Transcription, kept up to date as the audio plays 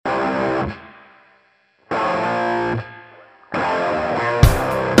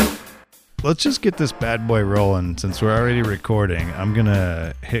let's just get this bad boy rolling since we're already recording. I'm going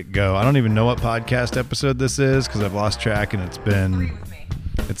to hit go. I don't even know what podcast episode this is because I've lost track, and it's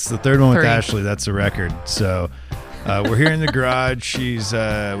the third one with Ashley. That's the record. So we're here in the garage.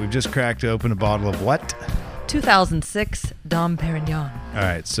 We've just cracked open a bottle of what? 2006 Dom Perignon. All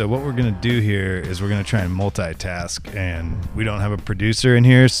right, so what we're going to do here is we're going to try and multitask, and we don't have a producer in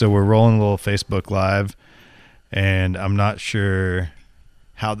here, so we're rolling a little Facebook Live, and I'm not sure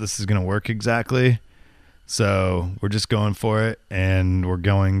how this is going to work exactly, so we're just going for it, and we're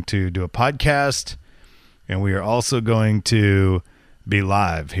going to do a podcast, and we are also going to be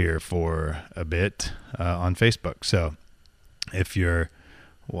live here for a bit on Facebook. So if you're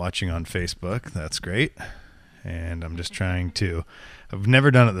watching on Facebook, that's great. And I'm just I've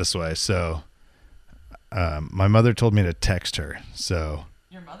never done it this way. So my mother told me to text her. So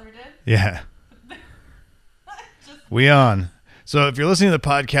Your mother did? Yeah. We on. So if you're listening to the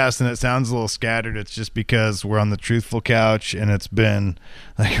podcast and it sounds a little scattered, it's just because we're on the Truthful Couch and it's been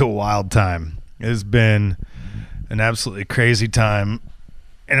like a wild time. It has been an absolutely crazy time.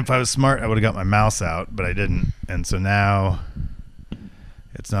 And if I was smart, I would have got my mouse out, but I didn't. And so now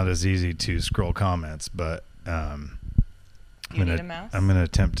it's not as easy to scroll comments, but I'm gonna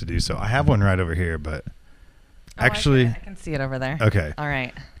attempt to do so. I have one right over here, but actually I can see it over there. Okay. All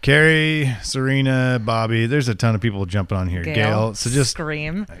right. Carrie, Serena, Bobby, there's a ton of people jumping on here. Gail, so just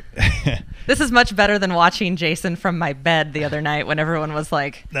scream. This is much better than watching Jason from my bed the other night when everyone was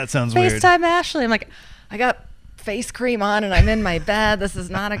like, that sounds weird. FaceTime Ashley. I'm like, I got face cream on and I'm in my bed. This is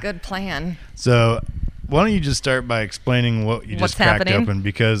not a good plan. So why don't you just start by explaining what you just cracked open,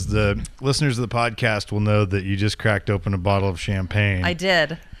 because the listeners of the podcast will know that you just cracked open a bottle of champagne. I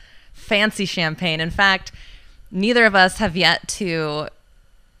did. Fancy champagne. In fact, neither of us have yet to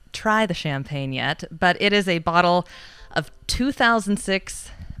try the champagne yet, but it is a bottle of 2006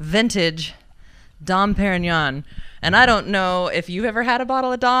 vintage Dom Perignon. And I don't know if you've ever had a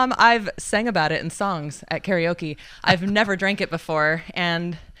bottle of Dom. I've sang about it in songs at karaoke. I've never drank it before,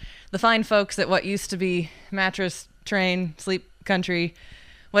 and the fine folks at what used to be Mattress Train, Sleep Country,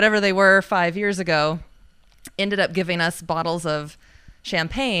 whatever they were 5 years ago, ended up giving us bottles of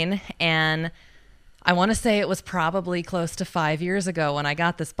champagne. And I want to say it was probably close to 5 years ago when I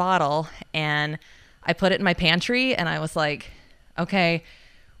got this bottle, and I put it in my pantry, and I was like, okay,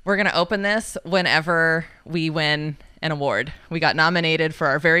 we're going to open this whenever we win an award. We got nominated for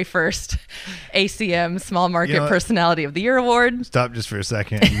our very first ACM Small Market Personality of the Year award. Stop just for a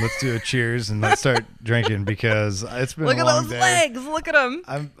second. And let's do a cheers and let's start drinking, because it's been a long day. Look at those legs. Look at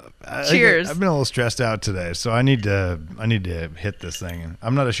them. Cheers. I've been a little stressed out today, so I need to hit this thing.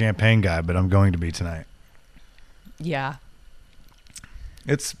 I'm not a champagne guy, but I'm going to be tonight. Yeah.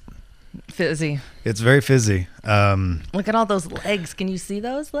 It's fizzy. It's very fizzy. Look at all those legs. Can you see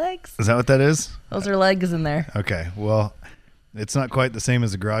those legs? Is that what that is? Those are legs in there. Okay. Well, it's not quite the same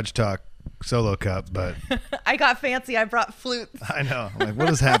as a Garage Talk solo cup, but I got fancy. I brought flutes. I know. I'm like, what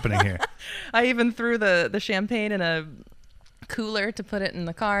is happening here? I even threw the champagne in a cooler to put it in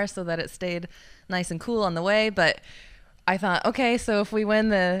the car so that it stayed nice and cool on the way. But I thought, okay, so if we win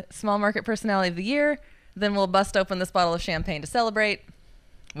the Small Market Personality of the Year, then we'll bust open this bottle of champagne to celebrate.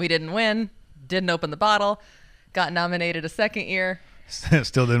 We didn't win, didn't open the bottle, got nominated a second year.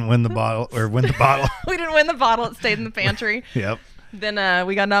 Still didn't win the bottle We didn't win the bottle. It stayed in the pantry. Yep. Then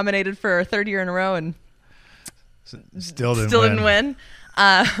we got nominated for our third year in a row and still didn't win.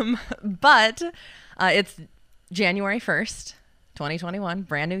 But it's January 1st, 2021,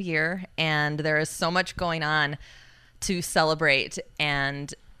 brand new year, and there is so much going on to celebrate,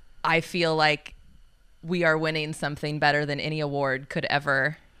 and I feel like we are winning something better than any award could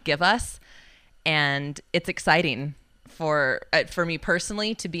ever give us. And it's exciting for me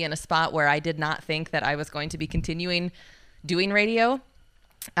personally to be in a spot where I did not think that I was going to be continuing doing radio.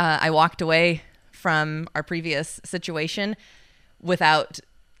 I walked away from our previous situation without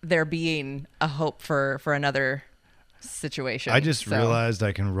there being a hope for another situation. I just realized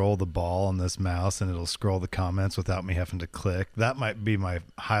I can roll the ball on this mouse and it'll scroll the comments without me having to click. That might be my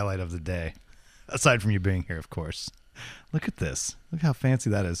highlight of the day. Aside from you being here, of course. Look at this. Look how fancy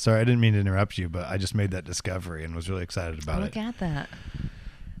that is. Sorry, I didn't mean to interrupt you, but I just made that discovery and was really excited about it. Look at that.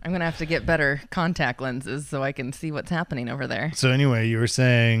 I'm going to have to get better contact lenses so I can see what's happening over there. So anyway, you were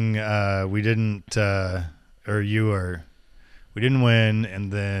saying we didn't win,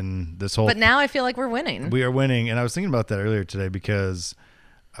 and then this whole... But now I feel like we're winning. We are winning, and I was thinking about that earlier today because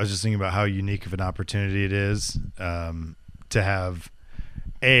I was just thinking about how unique of an opportunity it is to have...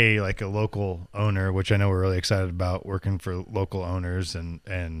 like a local owner, which I know we're really excited about working for local owners, and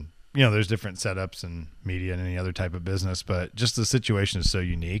you know, there's different setups in media and any other type of business, but just the situation is so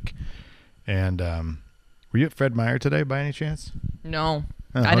unique. And were you at Fred Meyer today by any chance? No,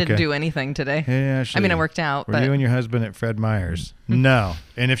 Oh, I didn't okay. do anything today. Yeah, actually, I worked out, Were but you and your husband at Fred Meyer's? No.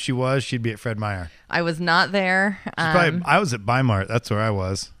 And if she was, she'd be at Fred Meyer. I was not there. I was at Bimart. That's where I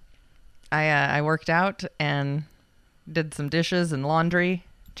was. I worked out and did some dishes and laundry,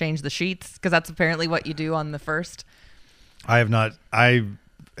 changed the sheets, because that's apparently what you do on the first. I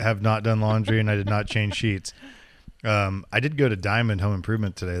have not done laundry, and I did not change sheets. I did go to Diamond Home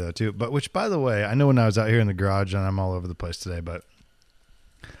Improvement today, though, too. But which, by the way, I know when I was out here in the garage, and I'm all over the place today, but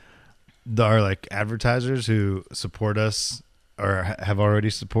our like advertisers who support us or have already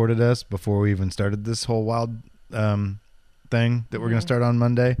supported us before we even started this whole wild thing that we're going to start on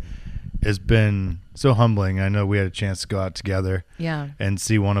Monday has been so humbling. I know we had a chance to go out together and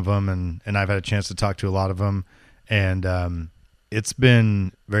see one of them, and I've had a chance to talk to a lot of them, and it's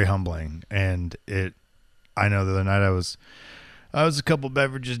been very humbling. And I know the other night I was a couple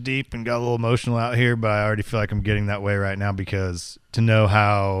beverages deep and got a little emotional out here, but I already feel like I'm getting that way right now, because to know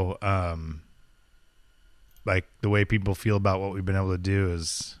how like the way people feel about what we've been able to do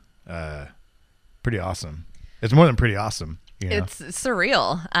is pretty awesome. It's more than pretty awesome. You know? It's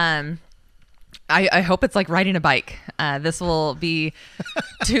surreal. I hope it's like riding a bike. This will be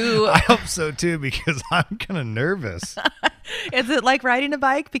too. I hope so too, because I'm kind of nervous. Is it like riding a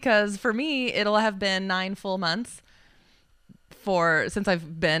bike? Because for me, it'll have been 9 full months since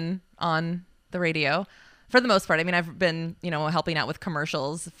I've been on the radio. For the most part, I mean, I've been, helping out with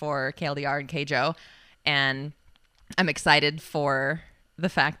commercials for KLDR and KJO, and I'm excited for the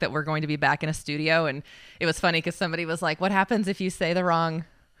fact that we're going to be back in a studio. And it was funny because somebody was like, "What happens if you say the wrong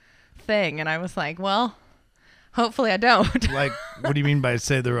thing?" And I was like, "Well, hopefully I don't." Like, what do you mean by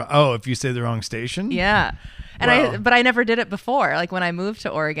if you say the wrong station? Yeah. And Well, I never did it before. Like when I moved to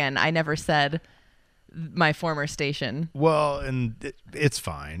Oregon, I never said my former station. Well, and it's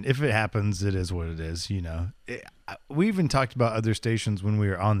fine. If it happens, it is what it is, we even talked about other stations when we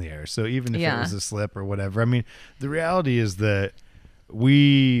were on the air. So even if it was a slip or whatever, I mean, the reality is that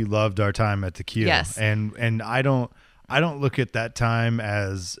we loved our time at the Q. Yes. And I don't look at that time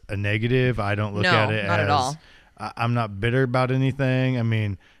as a negative. I don't look at it not as at all. I'm not bitter about anything. I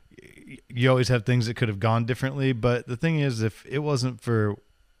mean, you always have things that could have gone differently, but the thing is, if it wasn't for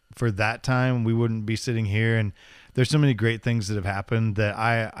that time, we wouldn't be sitting here. And there's so many great things that have happened that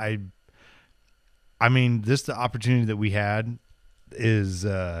I mean, the opportunity that we had is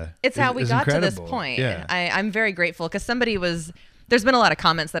it's how we got incredible. To this point. Yeah. I'm very grateful because there's been a lot of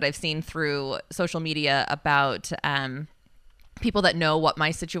comments that I've seen through social media about people that know what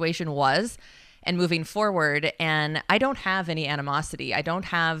my situation was and moving forward. And I don't have any animosity. I don't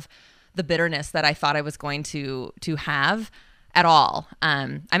have the bitterness that I thought I was going to have at all.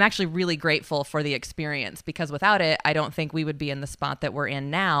 I'm actually really grateful for the experience, because without it, I don't think we would be in the spot that we're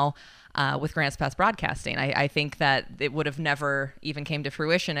in now with Grants Pass Broadcasting. I think that it would have never even came to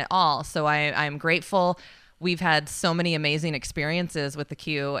fruition at all. So I'm grateful. We've had so many amazing experiences with the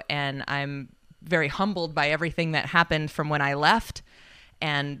Q, and I'm very humbled by everything that happened from when I left,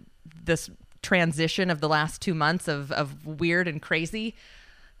 and this transition of the last 2 months of weird and crazy,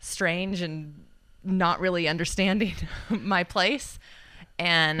 strange and not really understanding my place.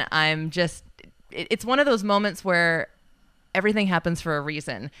 And it's one of those moments where everything happens for a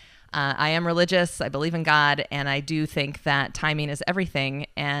reason. I am religious. I believe in God. And I do think that timing is everything.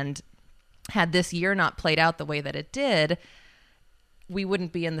 And had this year not played out the way that it did, we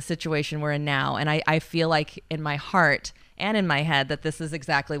wouldn't be in the situation we're in now. And I feel like in my heart and in my head that this is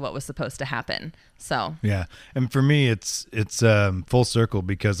exactly what was supposed to happen. So yeah. And for me, it's full circle,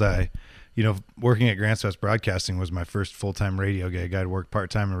 because working at Grants Pass Broadcasting was my first full-time radio gig. I'd worked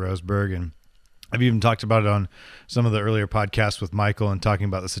part-time in Roseburg, and I've even talked about it on some of the earlier podcasts with Michael and talking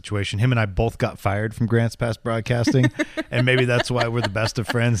about the situation. Him and I both got fired from Grants Pass Broadcasting, and maybe that's why we're the best of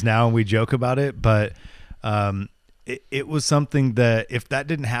friends now and we joke about it. But it was something that if that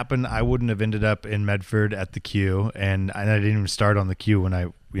didn't happen, I wouldn't have ended up in Medford at the Q, and I didn't even start on the Q when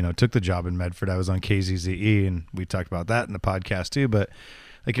I took the job in Medford. I was on KZZE, and we talked about that in the podcast too. But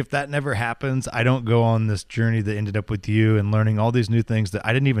like, if that never happens, I don't go on this journey that ended up with you and learning all these new things that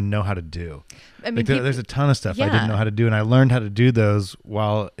I didn't even know how to do. I mean, there's a ton of stuff I didn't know how to do, and I learned how to do those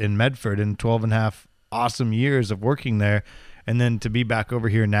while in Medford in 12 and a half awesome years of working there. And then to be back over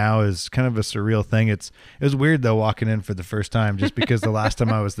here now is kind of a surreal thing. It was weird though, walking in for the first time, just because the last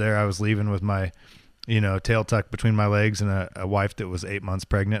time I was there, I was leaving with my, tail tucked between my legs and a wife that was 8 months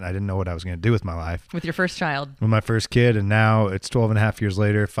pregnant. I didn't know what I was going to do with my life. With your first child. With my first kid. And now it's 12 and a half years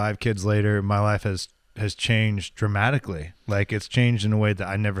later, 5 kids later, my life has changed dramatically. Like, it's changed in a way that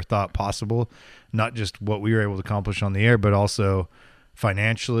I never thought possible. Not just what we were able to accomplish on the air, but also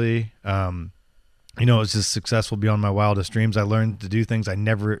financially. You know, it was just successful beyond my wildest dreams. I learned to do things I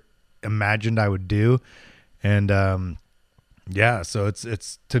never imagined I would do. And, yeah, so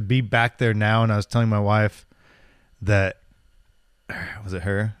it's to be back there now. And I was telling my wife that, was it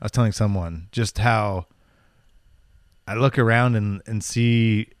her? I was telling someone just how I look around and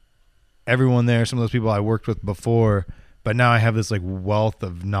see everyone there, some of those people I worked with before, but now I have this like wealth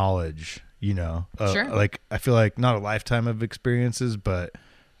of knowledge, you know, Sure. Like I feel like not a lifetime of experiences, but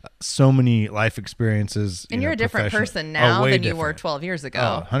so many life experiences. And you're a different person now than you were 12 years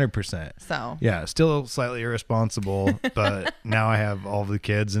ago. 100%. So yeah, still slightly irresponsible, but now I have all the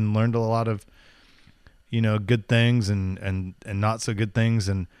kids and learned a lot of, you know, good things and not so good things,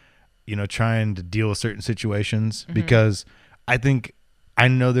 and, you know, trying to deal with certain situations because I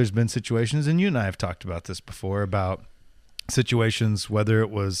know there's been situations, and you and I have talked about this before, about situations, whether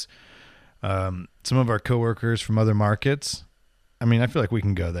it was some of our coworkers from other markets. I mean, I feel like we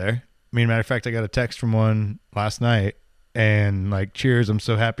can go there. I mean, matter of fact, I got a text from one last night and like, cheers, I'm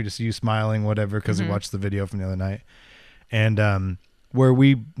so happy to see you smiling, whatever, because he watched the video from the other night. And where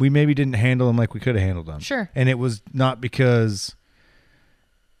we maybe didn't handle them like we could have handled them. Sure. And it was not because,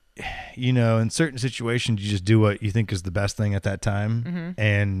 you know, in certain situations, you just do what you think is the best thing at that time.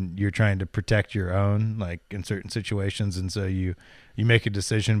 And you're trying to protect your own, like in certain situations. And so you make a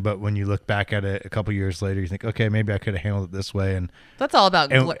decision, but when you look back at it a couple years later, you think, okay, maybe I could have handled it this way. And that's all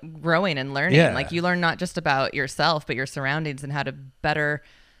about growing and learning. Yeah. Like you learn not just about yourself, but your surroundings and how to better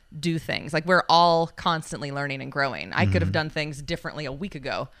do things. Like we're all constantly learning and growing. I could have done things differently a week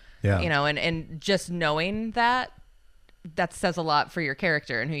ago, you know, and just knowing that says a lot for your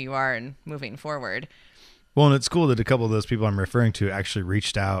character and who you are and moving forward. Well, and it's cool that a couple of those people I'm referring to actually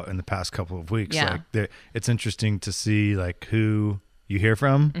reached out in the past couple of weeks. Yeah. Like it's interesting to see like who you hear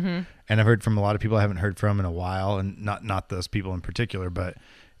from. And I've heard from a lot of people I haven't heard from in a while, and not those people in particular, but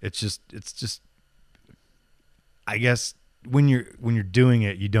it's just, I guess when you're doing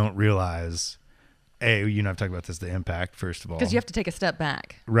it, you don't realize, you know, I've talked about this, the impact, first of all, because you have to take a step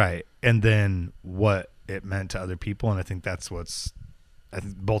back. Right. And then what it meant to other people. And I think I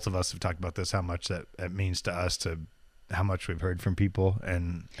think both of us have talked about this, how much that it means to us, to how much we've heard from people.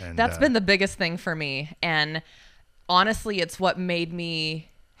 And that's been the biggest thing for me. And honestly, it's what made me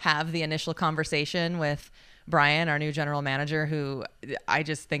have the initial conversation with Brian, our new general manager, who I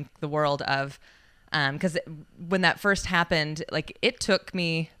just think the world of, because when that first happened, like it took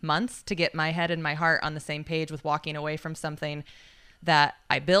me months to get my head and my heart on the same page with walking away from something that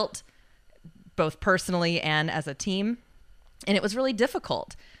I built both personally and as a team. And it was really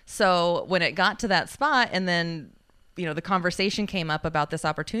difficult. So when it got to that spot, and then, you know, the conversation came up about this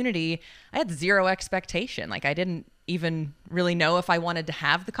opportunity, I had zero expectation. Like I didn't even really know if I wanted to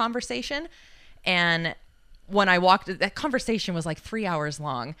have the conversation. And when I walked, that conversation was like 3 hours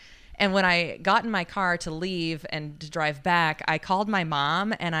long. And when I got in my car to leave and to drive back, I called my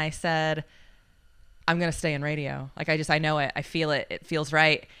mom and I said, I'm going to stay in radio. Like I know it. I feel it. It feels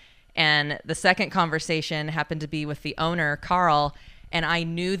right. And the second conversation happened to be with the owner, Carl. And I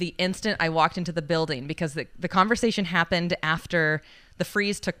knew the instant I walked into the building, because the conversation happened after the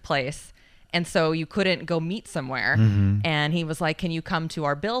freeze took place. And so you couldn't go meet somewhere. And he was like, can you come to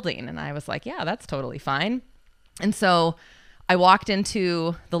our building? And I was like, yeah, that's totally fine. And so I walked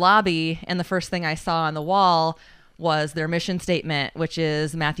into the lobby, and the first thing I saw on the wall was their mission statement, which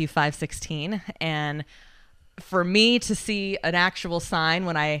is Matthew 5:16. And for me to see an actual sign,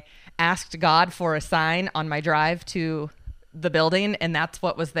 when I asked God for a sign on my drive to the building, and that's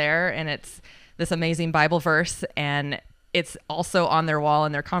what was there, and it's this amazing Bible verse, and it's also on their wall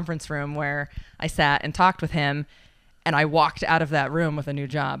in their conference room where I sat and talked with him, and I walked out of that room with a new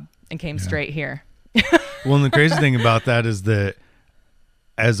job and came straight here. Well, and the crazy thing about that is that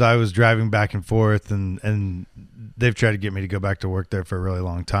as I was driving back and forth, and they've tried to get me to go back to work there for a really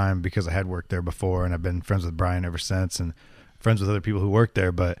long time, because I had worked there before, and I've been friends with Brian ever since, and friends with other people who work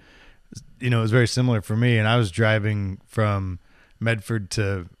there. But, you know, it was very similar for me. And I was driving from Medford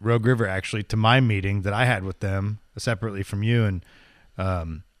to Rogue River, actually, to my meeting that I had with them separately from you,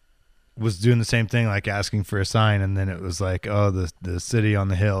 and was doing the same thing, like asking for a sign. And then it was like, oh, the city on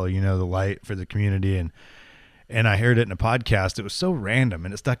the hill, you know, the light for the community. And I heard it in a podcast. It was so random,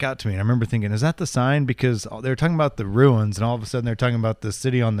 and it stuck out to me. And I remember thinking, is that the sign? Because they were talking about the ruins, and all of a sudden they're talking about the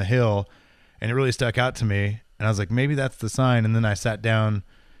city on the hill, and it really stuck out to me. And I was like, maybe that's the sign. And then I sat down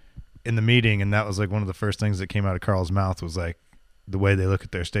in the meeting, and that was like one of the first things that came out of Carl's mouth, was like the way they look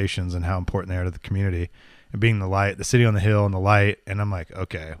at their stations and how important they are to the community, and being the light, the city on the hill and the light. And I'm like,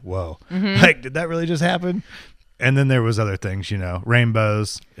 okay, whoa, like, did that really just happen? And then there was other things, you know,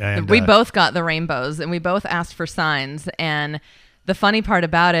 rainbows. And we both got the rainbows, and we both asked for signs. And the funny part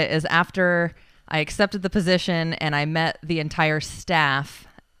about it is after I accepted the position and I met the entire staff,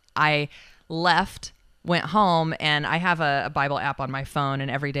 I left, went home, and I have a Bible app on my phone, and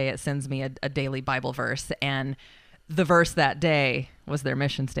every day it sends me a daily Bible verse. And the verse that day was their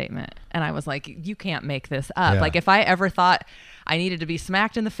mission statement. And I was like, you can't make this up. Yeah. Like, if I ever thought I needed to be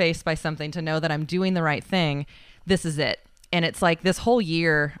smacked in the face by something to know that I'm doing the right thing, this is it. And it's like this whole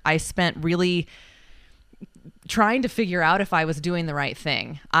year I spent really trying to figure out if I was doing the right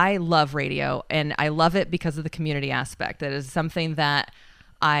thing. I love radio, and I love it because of the community aspect. It is something that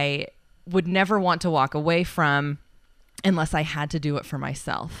I would never want to walk away from unless I had to do it for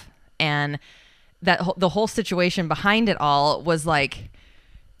myself. And the whole situation behind it all was like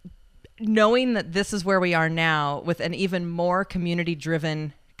knowing that this is where we are now with an even more community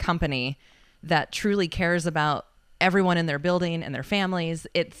driven company that truly cares about everyone in their building and their families.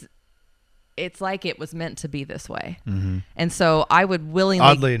 It's like it was meant to be this way. Mm-hmm. And so I would willingly...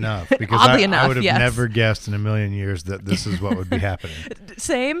 Oddly enough, because I would have never guessed in a million years that this is what would be happening.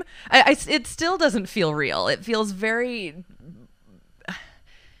 Same. It still doesn't feel real. It feels very...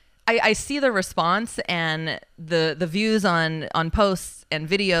 I see the response and the views on posts and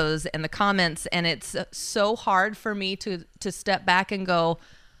videos and the comments, and it's so hard for me to step back and go,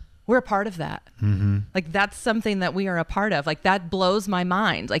 we're a part of that. Mm-hmm. Like, that's something that we are a part of. Like, that blows my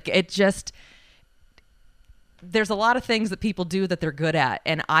mind. Like, it just, there's a lot of things that people do that they're good at,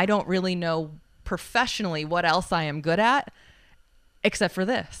 and I don't really know professionally what else I am good at except for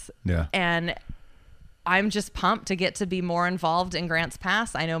this. Yeah. And I'm just pumped to get to be more involved in Grants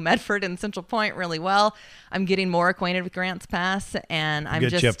Pass. I know Medford and Central Point really well. I'm getting more acquainted with Grants Pass, and I'm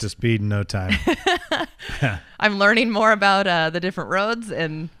get you up to speed in no time. I'm learning more about the different roads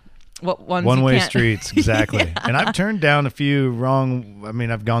and what ones one-way you can't. streets, exactly. Yeah. And I've turned down a few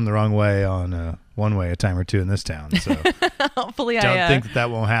I've gone the wrong way on one-way a time or two in this town. So hopefully don't think that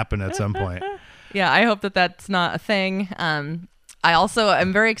won't happen at some point. Yeah, I hope that that's not a thing. I also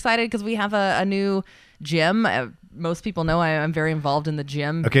am very excited because we have a new gym. Most people know I'm very involved in the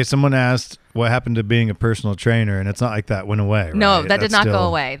gym. Okay, someone asked what happened to being a personal trainer, and it's not like that went away, right? No, that did not go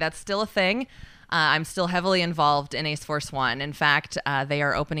away. That's still a thing. I'm still heavily involved in Ace Force One. In fact, they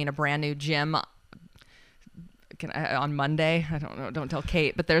are opening a brand new gym on Monday. I don't know. Don't tell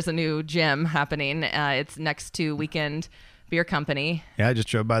Kate, but there's a new gym happening. It's next to Weekend Beer Company. Yeah, I just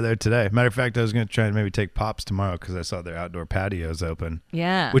drove by there today. Matter of fact, I was going to try and maybe take Pops tomorrow because I saw their outdoor patios open.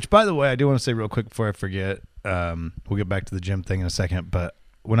 Yeah. Which, by the way, I do want to say real quick before I forget, we'll get back to the gym thing in a second, but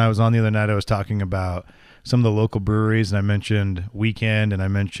when I was on the other night, I was talking about some of the local breweries, and I mentioned Weekend, and I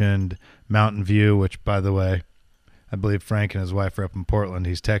mentioned Mountain View, which, by the way, I believe Frank and his wife are up in Portland.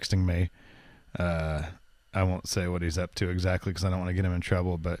 He's texting me. I won't say what he's up to exactly because I don't want to get him in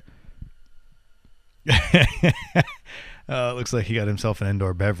trouble, but it looks like he got himself an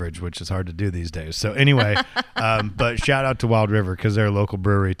indoor beverage, which is hard to do these days. So anyway, but shout out to Wild River because they're a local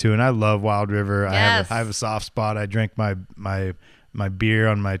brewery too, and I love Wild River. Yes. I have a soft spot. I drank my beer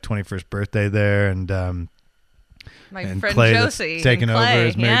on my 21st birthday there, and friend Clay Josie taking over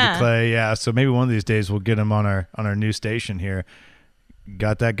is married yeah. to Clay. Yeah, so maybe one of these days we'll get him on our new station here.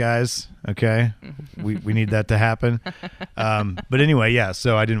 Got that, guys? Okay, we need that to happen. But anyway, yeah.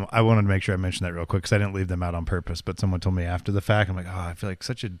 So I wanted to make sure I mentioned that real quick because I didn't leave them out on purpose. But someone told me after the fact. I'm like, oh, I feel like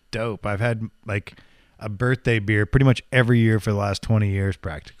such a dope. I've had like a birthday beer pretty much every year for the last 20 years,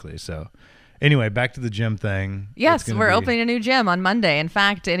 practically. So anyway, back to the gym thing. Yes, we're opening a new gym on Monday. In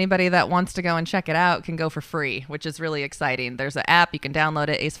fact, anybody that wants to go and check it out can go for free, which is really exciting. There's an app. You can download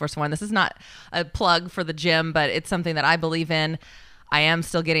it, Ace Force One. This is not a plug for the gym, but it's something that I believe in. I am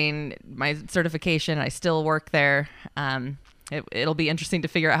still getting my certification. I still work there. It'll be interesting to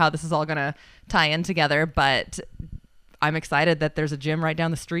figure out how this is all going to tie in together, but I'm excited that there's a gym right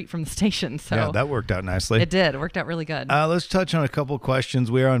down the street from the station. So yeah, that worked out nicely. It did. It worked out really good. Let's touch on a couple of questions.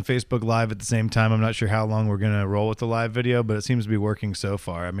 We are on Facebook Live at the same time. I'm not sure how long we're going to roll with the live video, but it seems to be working so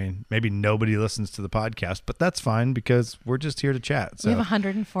far. I mean, maybe nobody listens to the podcast, but that's fine because we're just here to chat. So we have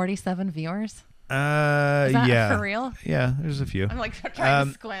 147 viewers. Is that yeah, for real? Yeah, there's a few. I'm like trying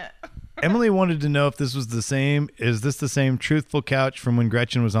to squint. Emily wanted to know if this was the same. Is this the same Truthful Couch from when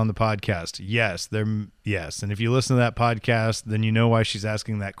Gretchen was on the podcast? Yes, yes. And if you listen to that podcast, then you know why she's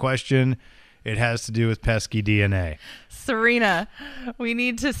asking that question. It has to do with pesky DNA. Serena, we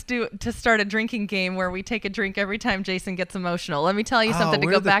need to start a drinking game where we take a drink every time Jason gets emotional. Let me tell you something to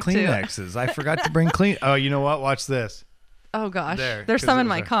go back to. Kleenexes? I forgot to bring clean. Oh, you know what? Watch this. Oh, gosh. There's some in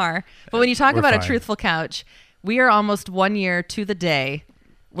my car. But when you talk about fine. a Truthful Couch, we are almost 1 year to the day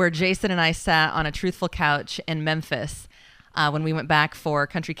where Jason and I sat on a Truthful Couch in Memphis when we went back for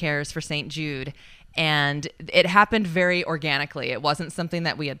Country Cares for St. Jude. And it happened very organically. It wasn't something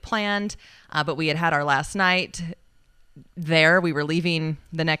that we had planned, but we had our last night there. We were leaving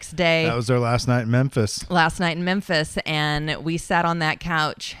the next day. That was our last night in Memphis. And we sat on that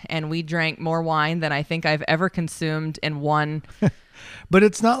couch and we drank more wine than I think I've ever consumed in one But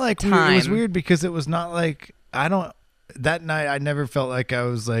it's not like it was time. weird because it was not like that night I never felt like I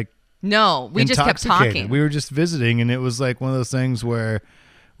was like No, we just kept intoxicated. talking. We were just visiting, and it was like one of those things where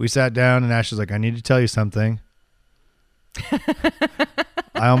we sat down and Ash was like, I need to tell you something.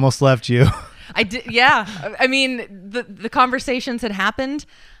 I almost left you. I did, yeah. I mean, the conversations had happened.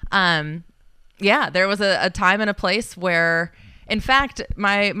 There was a time and a place where, in fact,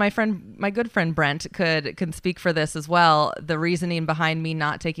 my good friend Brent can speak for this as well. The reasoning behind me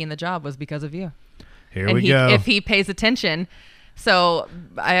not taking the job was because of you. Here we go. If he pays attention. So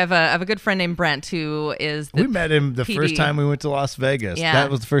I have a good friend named Brent who is We met him the PD. first time we went to Las Vegas. Yeah. That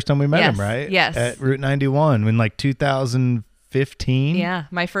was the first time we met Yes, him, right? yes. At Route 91 in like 2015. Yeah,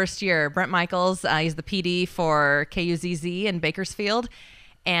 my first year. Brent Michaels, he's the PD for KUZZ in Bakersfield.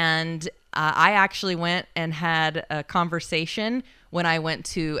 And I actually went and had a conversation when I went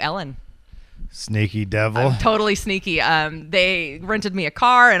to Ellen. Sneaky devil. Totally sneaky. They rented me a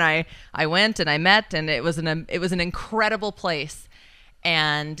car, and I went and I met, and it was an incredible place.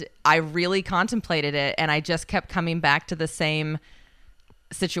 And I really contemplated it, and I just kept coming back to the same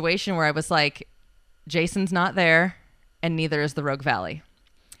situation where I was like, Jason's not there, and neither is the Rogue Valley.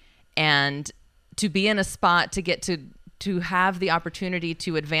 And to be in a spot to get to have the opportunity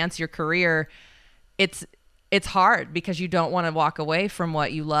to advance your career, it's hard because you don't want to walk away from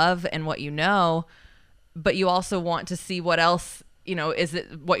what you love and what you know, but you also want to see what else, is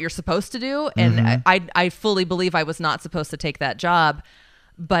it what you're supposed to do? And I fully believe I was not supposed to take that job,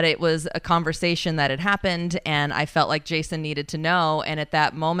 but it was a conversation that had happened and I felt like Jason needed to know. And at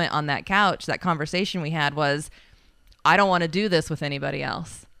that moment on that couch, that conversation we had was, I don't want to do this with anybody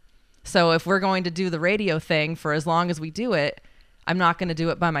else. So if we're going to do the radio thing for as long as we do it, I'm not going to do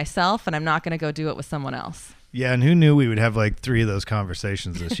it by myself, and I'm not going to go do it with someone else. Yeah, and who knew we would have like 3 of those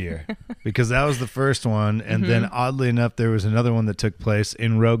conversations this year? Because that was the first one, and then oddly enough, there was another one that took place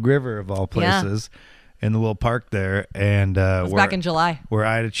in Rogue River of all places, in the little park there, and It was back in July. where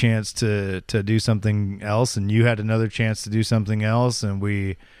I had a chance to do something else, and you had another chance to do something else, and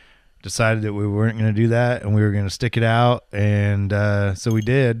we decided that we weren't going to do that, and we were going to stick it out, and so we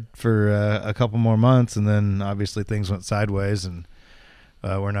did for a couple more months, and then obviously things went sideways, and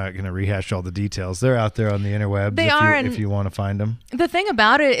we're not going to rehash all the details. They're out there on the interwebs if you want to find them. The thing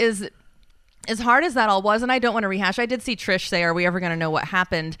about it is, as hard as that all was, and I don't want to rehash, I did see Trish say, are we ever going to know what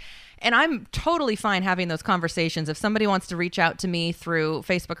happened? And I'm totally fine having those conversations. If somebody wants to reach out to me through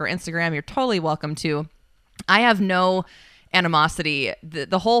Facebook or Instagram, you're totally welcome to. I have no animosity.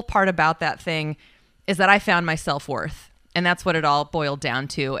 The whole part about that thing is that I found my self-worth. And that's what it all boiled down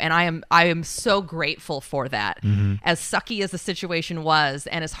to. And I am so grateful for that. As sucky as the situation was,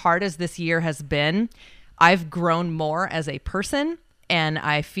 and as hard as this year has been, I've grown more as a person, and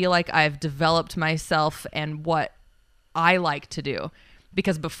I feel like I've developed myself and what I like to do.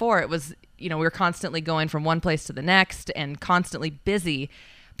 Because before it was, we were constantly going from one place to the next and constantly busy.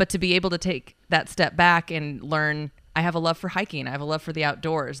 But to be able to take that step back and learn, I have a love for hiking. I have a love for the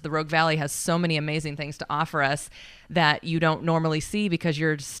outdoors. The Rogue Valley has so many amazing things to offer us that you don't normally see because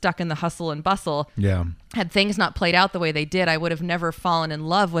you're stuck in the hustle and bustle. Yeah. Had things not played out the way they did, I would have never fallen in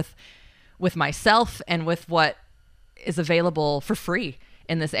love with myself and with what is available for free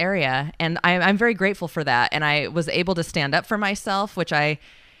in this area. And I'm very grateful for that. And I was able to stand up for myself, which it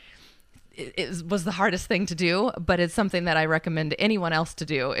was the hardest thing to do, but it's something that I recommend anyone else to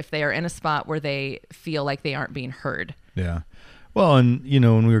do if they are in a spot where they feel like they aren't being heard. Yeah. Well, and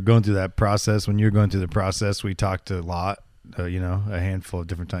when we were going through that process, when you were going through the process, we talked a lot, a handful of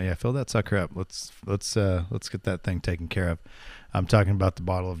different times. Yeah, fill that sucker up. Let's get that thing taken care of. I'm talking about the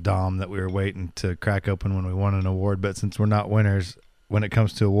bottle of Dom that we were waiting to crack open when we won an award, but since we're not winners when it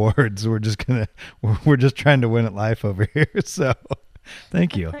comes to awards, we're just trying to win at life over here. So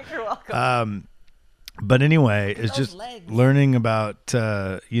thank you. You're welcome. But anyway, it's those just legs. learning about,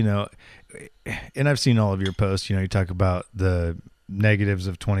 and I've seen all of your posts, you talk about the negatives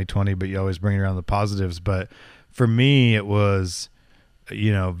of 2020, but you always bring around the positives. But for me, it was,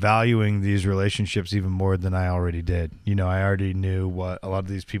 valuing these relationships even more than I already did. I already knew what a lot of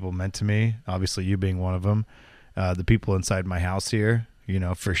these people meant to me, obviously you being one of them, the people inside my house here,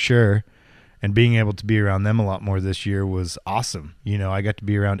 for sure. And being able to be around them a lot more this year was awesome. I got to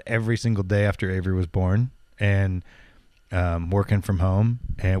be around every single day after Avery was born and working from home,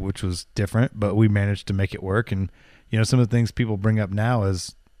 which was different, but we managed to make it work. And, some of the things people bring up now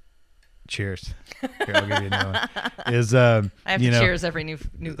is cheers. Here, I'll give you another one. Is I have to cheers every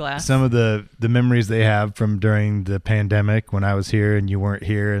new glass. Some of the memories they have from during the pandemic when I was here and you weren't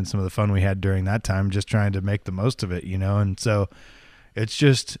here, and some of the fun we had during that time, just trying to make the most of it, and so it's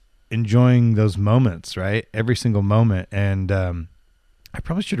just enjoying those moments, right? Every single moment. And I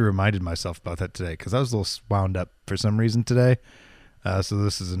probably should have reminded myself about that today, because I was a little wound up for some reason today. So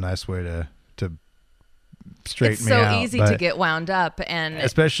this is a nice way to straighten me out. It's so easy to get wound up, and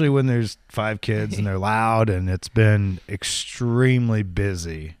especially when there's 5 kids and they're loud, and it's been extremely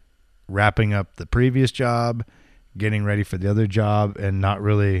busy wrapping up the previous job, getting ready for the other job, and not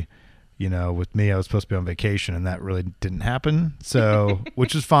really, with me, I was supposed to be on vacation, and that really didn't happen. So,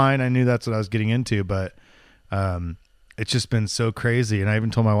 which is fine. I knew that's what I was getting into, but it's just been so crazy. And I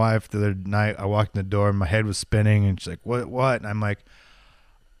even told my wife the other night, I walked in the door and my head was spinning, and she's like, what? And I'm like,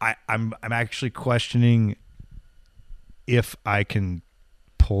 I'm actually questioning if I can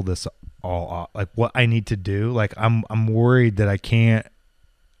pull this all off, like what I need to do. Like I'm worried that I can't.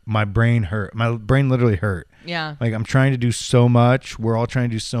 My brain hurt. My brain literally hurt. Yeah. Like I'm trying to do so much. We're all trying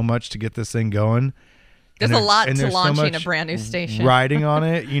to do so much to get this thing going. There's a lot to launching a brand new station. Riding on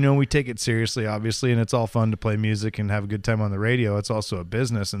it, we take it seriously, obviously, and it's all fun to play music and have a good time on the radio. It's also a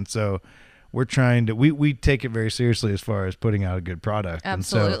business, and so we're trying to we take it very seriously as far as putting out a good product.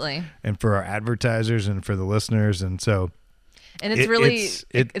 Absolutely. And for our advertisers and for the listeners, and so. And it's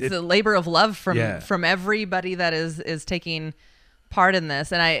it's a labor of love from everybody that is taking part in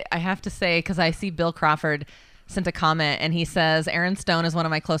this. And I have to say, because I see Bill Crawford sent a comment, and he says, Aaron Stone is one of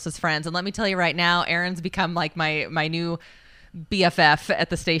my closest friends. And let me tell you right now, Aaron's become like my new BFF at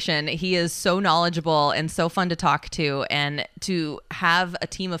the station. He is so knowledgeable and so fun to talk to, and to have a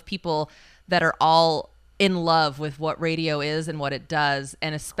team of people that are all in love with what radio is and what it does,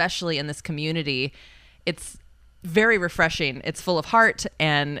 and especially in this community, it's very refreshing. It's full of heart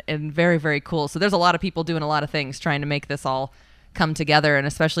and very, very cool. So there's a lot of people doing a lot of things trying to make this all come together, and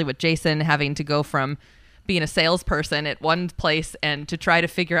especially with Jason having to go from being a salesperson at one place and to try to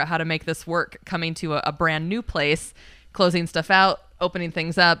figure out how to make this work, coming to a brand new place, closing stuff out, opening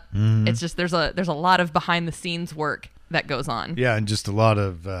things up. Mm-hmm. It's just there's a lot of behind the scenes work that goes on. Yeah, and just a lot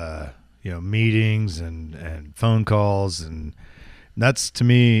of meetings and phone calls, and that's, to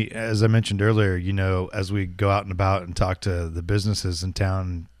me, as I mentioned earlier, as we go out and about and talk to the businesses in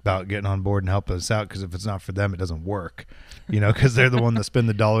town about getting on board and helping us out, because if it's not for them, it doesn't work, because they're the one that spend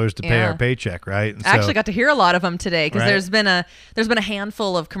the dollars to pay our paycheck, right? And I actually got to hear a lot of them today, because there's been a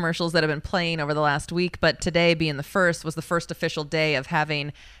handful of commercials that have been playing over the last week, but today being the first was the first official day of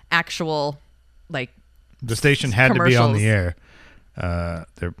having actual, like, the station had to be on the air.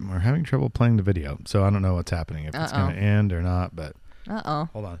 We're having trouble playing the video, so I don't know what's happening, if it's going to end or not, but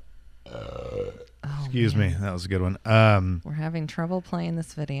hold on. Excuse me, that was a good one. We're having trouble playing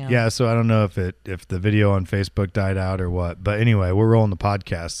this video. Yeah, so I don't know if the video on Facebook died out or what, but anyway, we're rolling the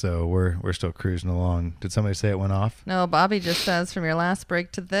podcast, so we're still cruising along. Did somebody say it went off? No, Bobby just says, from your last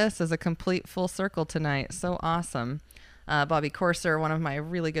break to this is a complete full circle tonight. So awesome. Bobby Corser, one of my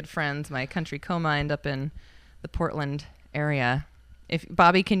really good friends, my country co-mind up in the Portland area.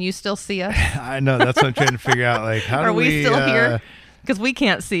 Bobby, can you still see us? I know, that's what I'm trying to figure out. Like, how are we still here? Because we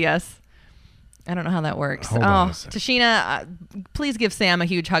can't see us. I don't know how that works. Tashina, please give Sam a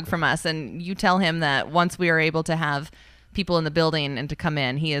huge hug from us, and you tell him that once we are able to have people in the building and to come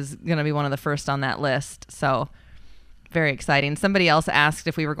in, he is going to be one of the first on that list. So very exciting. Somebody else asked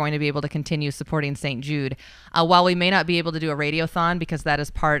if we were going to be able to continue supporting St. Jude. While we may not be able to do a radiothon, because that is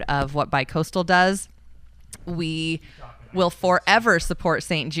part of what Bicoastal does, we will forever support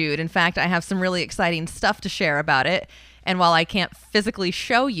St. Jude. In fact, I have some really exciting stuff to share about it. And while I can't physically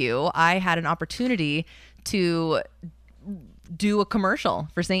show you, I had an opportunity to do a commercial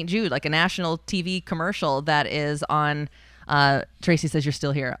for St. Jude, like a national TV commercial that is on. Tracy says you're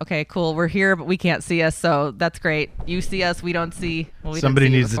still here. Okay, cool. We're here, but we can't see us, so that's great. You see us, we don't see. Well, somebody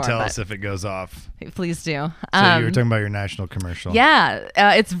needs to tell us if it goes off. Please do. So you were talking about your national commercial. Yeah,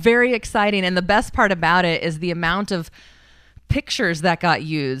 it's very exciting, and the best part about it is the amount of pictures that got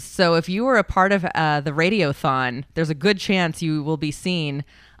used. So if you were a part of the Radiothon, there's a good chance you will be seen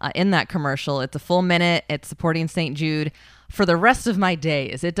in that commercial. It's a full minute. It's supporting St. Jude. For the rest of my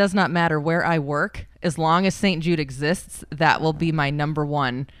days, it does not matter where I work. As long as St. Jude exists, that will be my number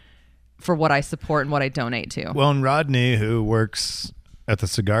one for what I support and what I donate to. Well, and Rodney, who works at the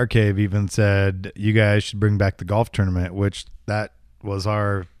Cigar Cave, even said you guys should bring back the golf tournament, which that was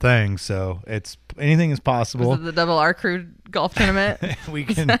our thing. So anything is possible. Was it the Double R Crew golf tournament? We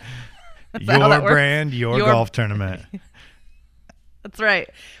can your brand, your golf tournament. That's right.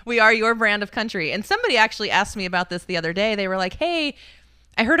 We are your brand of country. And somebody actually asked me about this the other day. They were like, hey,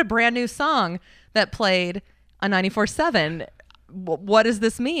 I heard a brand new song that played on 94.7. What does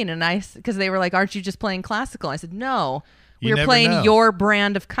this mean? And because they were like, aren't you just playing classical? I said, no, we're playing your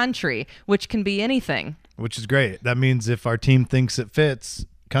brand of country, which can be anything. Which is great. That means if our team thinks it fits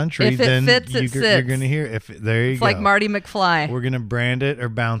country, if it then fits, you're going to hear it. There you it's go. Like Marty McFly. We're going to brand it or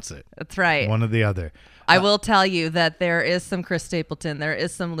bounce it. That's right. One or the other. I will tell you that there is some Chris Stapleton, there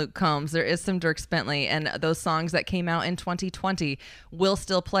is some Luke Combs, there is some Dierks Bentley, and those songs that came out in 2020 will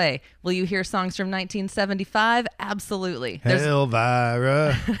still play. Will you hear songs from 1975? Absolutely.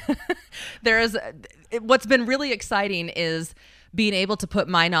 Elvira. What's been really exciting is being able to put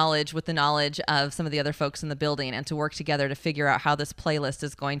my knowledge with the knowledge of some of the other folks in the building and to work together to figure out how this playlist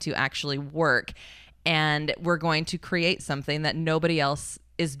is going to actually work. And we're going to create something that nobody else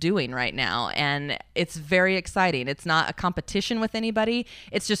is doing right now, and it's very exciting. It's not a competition with anybody.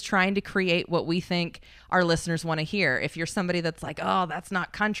 It's just trying to create what we think our listeners want to hear. If you're somebody that's like, oh, that's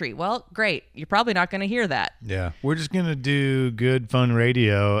not country, well, great, you're probably not going to hear that. Yeah, we're just gonna do good fun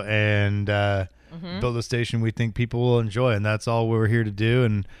radio and build a station we think people will enjoy, and that's all we're here to do.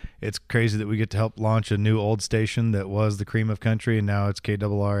 And it's crazy that we get to help launch a new old station that was the cream of country, and now it's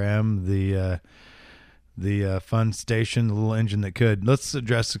KRRM, the fun station, the little engine that could. Let's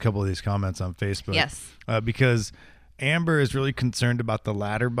address a couple of these comments on Facebook. Yes. Because Amber is really concerned about the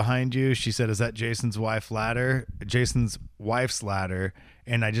ladder behind you. She said, is that Jason's wife's ladder?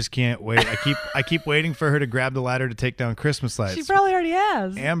 And I just can't wait. I keep waiting for her to grab the ladder to take down Christmas lights. She probably already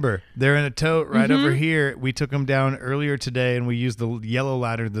has. Amber, they're in a tote right over here. We took them down earlier today, and we used the yellow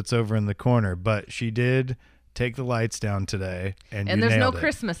ladder that's over in the corner. But she did take the lights down today, and there's no it.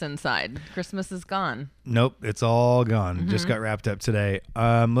 Christmas inside. Christmas is gone. Nope, it's all gone. Just got wrapped up today.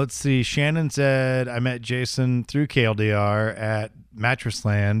 Let's see. Shannon said, I met Jason through KLDR at Mattress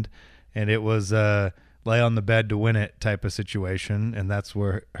Land, and it was lay on the bed to win it type of situation, and that's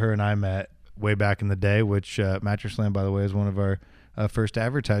where her and I met way back in the day, which Mattress Land, by the way, is one of our first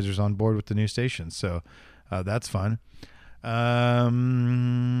advertisers on board with the new station. So that's fun.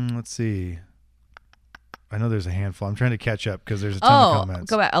 Let's see. I know there's a handful. I'm trying to catch up because there's a ton of comments.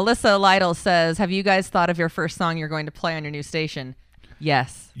 Go back. Alyssa Lytle says, have you guys thought of your first song you're going to play on your new station?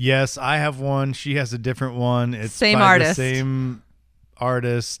 Yes. Yes, I have one. She has a different one. It's same by artist. the same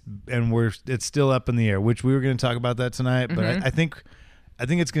artist, and it's still up in the air, which we were going to talk about that tonight, but I think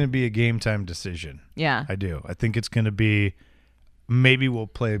it's going to be a game time decision. Yeah. I do. I think it's going to be, maybe we'll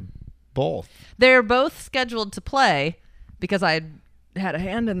play both. They're both scheduled to play because I had a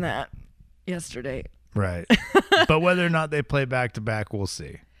hand in that yesterday. Right. But whether or not they play back to back, we'll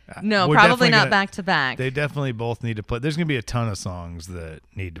see. No, We're probably not gonna, back to back. They definitely both need to play. There's going to be a ton of songs that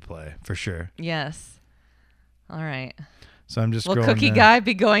need to play for sure. Yes. All right. So I'm just Will Cookie Guy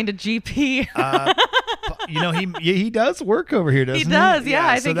be going to GP? He does work over here, doesn't he? He does, yeah.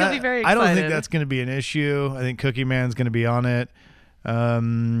 I think he'll be very excited. I don't think that's going to be an issue. I think Cookie Man's going to be on it. Yeah,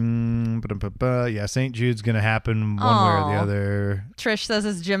 St. Jude's going to happen one way or the other. Trish says,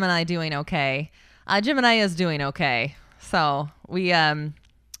 is Gemini doing okay? Gemini is doing okay. So we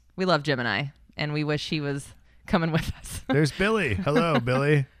love Gemini, and we wish he was coming with us. There's Billy. Hello,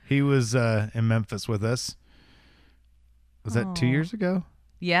 Billy. He was in Memphis with us. Was that 2 years ago?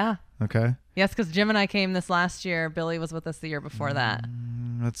 Yeah. Okay. Yes, because Gemini came this last year. Billy was with us the year before that.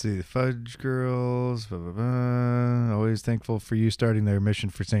 Let's see. The Fudge Girls. Always thankful for you starting their mission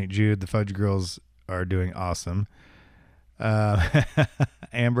for St. Jude. The Fudge Girls are doing awesome.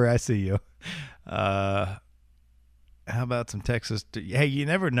 Amber, I see you. How about some Texas? Hey, you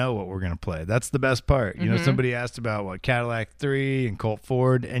never know what we're going to play. That's the best part. You know, somebody asked about what Cadillac 3 and Colt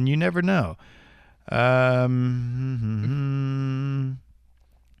Ford, and you never know.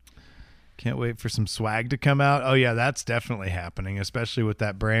 Can't wait for some swag to come out. Oh yeah, that's definitely happening, especially with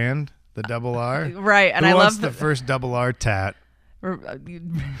that brand, the Double R. Right, and Who I wants love the first Double R tat.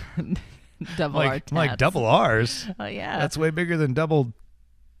 Double R tats. Like double R's. Oh yeah, that's way bigger than double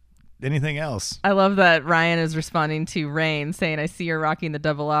anything else. I love that Ryan is responding to Rain saying, I see you're rocking the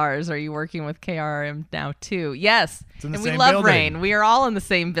double R's. Are you working with KRRM now too? Yes. And we love building. Rain. We are all in the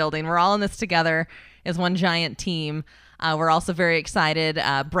same building. We're all in this together as one giant team. We're also very excited.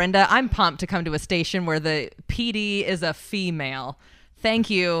 Brenda, I'm pumped to come to a station where the PD is a female. Thank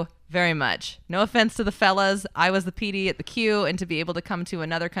you very much. No offense to the fellas. I was the PD at the Q, and to be able to come to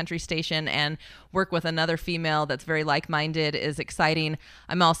another country station and work with another female that's very like-minded is exciting.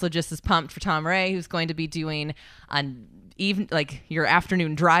 I'm also just as pumped for Tom Ray, who's going to be doing your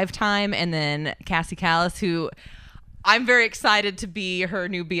afternoon drive time, and then Cassie Callis, who I'm very excited to be her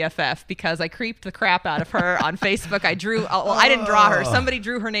new BFF because I creeped the crap out of her on Facebook. I didn't draw her. Somebody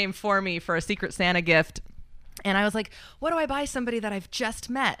drew her name for me for a Secret Santa gift. And I was like, what do I buy somebody that I've just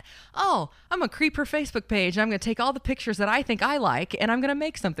met? Oh, I'm going to creep her Facebook page. I'm going to take all the pictures that I think I like, and I'm going to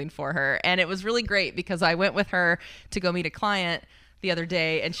make something for her. And it was really great because I went with her to go meet a client the other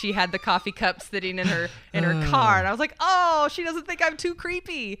day, and she had the coffee cup sitting in her car. And I was like, oh, she doesn't think I'm too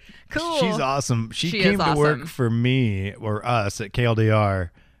creepy. Cool. She's awesome. She came to work for me or us at KLDR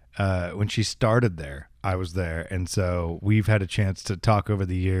when she started there. I was there, and so we've had a chance to talk over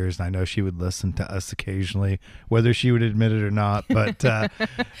the years, and I know she would listen to us occasionally, whether she would admit it or not, but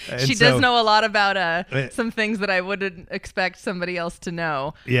she does know a lot about some things that I wouldn't expect somebody else to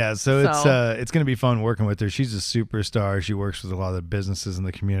know. Yeah, so it's going to be fun working with her. She's a superstar. She works with a lot of the businesses in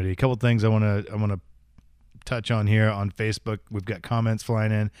the community. A couple things I want to touch on here on Facebook. We've got comments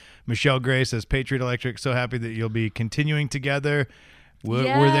flying in. Michelle Gray says, Patriot Electric, so happy that you'll be continuing together.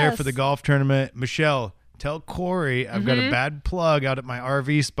 We're there for the golf tournament. Michelle, tell Corey I've got a bad plug out at my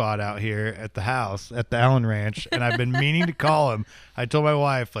RV spot out here at the house at the Allen Ranch, and I've been meaning to call him. I told my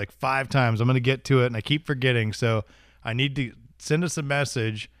wife like 5 times I'm going to get to it, and I keep forgetting. So I need to send us a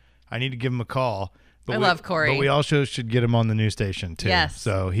message. I need to give him a call. I love Corey. But we also should get him on the news station too. Yes.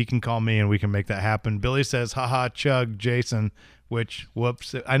 So he can call me and we can make that happen. Billy says, haha, chug, Jason, which,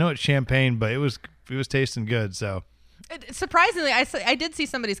 whoops. I know it's champagne, but it was tasting good, so. Surprisingly, I did see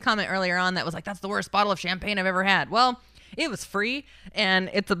somebody's comment earlier on that was like, that's the worst bottle of champagne I've ever had. Well, it was free, and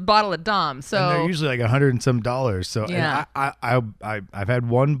it's a bottle of Dom. So and they're usually like $100 and some. So yeah. And I've had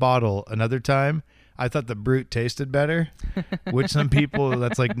one bottle another time. I thought the Brut tasted better, which some people,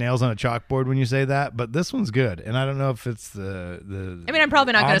 that's like nails on a chalkboard when you say that. But this one's good, and I don't know if it's the. I mean, I'm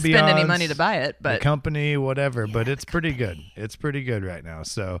probably not going to spend any money to buy it, but the company, whatever. Yeah, but it's pretty good. It's pretty good right now.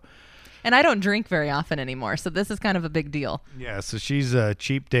 So. And I don't drink very often anymore, so this is kind of a big deal. Yeah, so she's a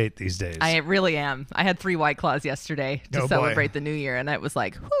cheap date these days. I really am. I had 3 White Claws yesterday to celebrate the new year, and it was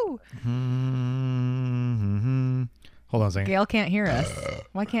like, whoo. Mm-hmm. Hold on a second. Gail can't hear us.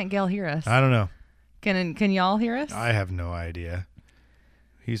 Why can't Gail hear us? I don't know. Can y'all hear us? I have no idea.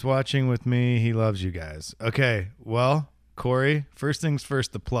 He's watching with me. He loves you guys. Okay, well, Corey, first things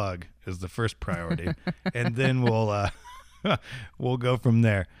first, the plug is the first priority, and then we'll go from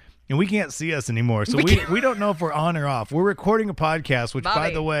there. And we can't see us anymore, so we don't know if we're on or off. We're recording a podcast, which, by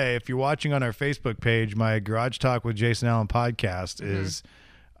the way, if you're watching on our Facebook page, my Garage Talk with Jason Allen podcast this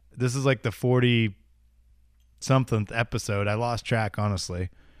is like the 40-something episode. I lost track, honestly.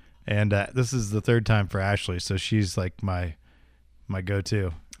 And this is the 3rd time for Ashley, so she's like my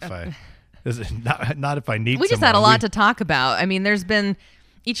go-to. Not if I need We just had a lot to talk about. I mean, there's been,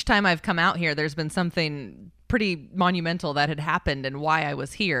 each time I've come out here, there's been something pretty monumental that had happened and why I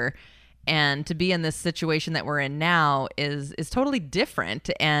was here. And to be in this situation that we're in now is totally different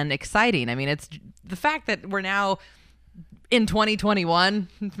and exciting. I mean, it's the fact that we're now in 2021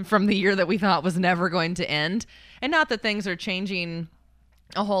 from the year that we thought was never going to end. And not that things are changing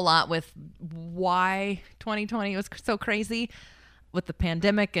a whole lot with why 2020 was so crazy with the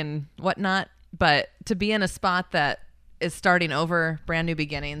pandemic and whatnot. But to be in a spot that is starting over, brand new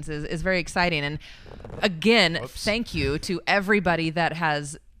beginnings, is very exciting. And again, thank you to everybody that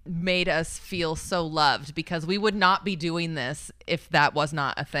has made us feel so loved, because we would not be doing this if that was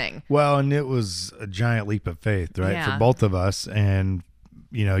not a thing. Well, and it was a giant leap of faith, right? Yeah. For both of us. And,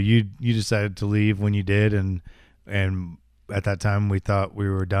 you know, you decided to leave when you did. And at that time we thought we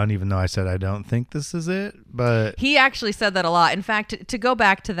were done, even though I said, I don't think this is it. But he actually said that a lot. In fact, to go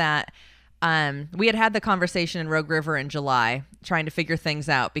back to that, we had the conversation in Rogue River in July, trying to figure things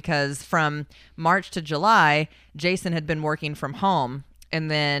out, because from March to July, Jason had been working from home, and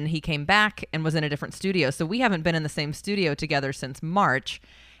then he came back and was in a different studio. So we haven't been in the same studio together since March,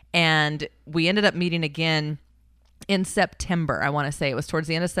 and we ended up meeting again in September. I want to say it was towards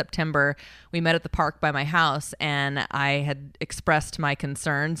the end of September. We met at the park by my house, and I had expressed my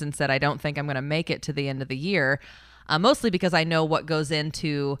concerns and said, I don't think I'm going to make it to the end of the year. Mostly because I know what goes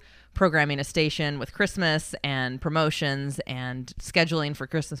into programming a station with Christmas and promotions and scheduling for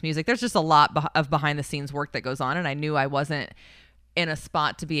Christmas music. There's just a lot of behind the scenes work that goes on. And I knew I wasn't in a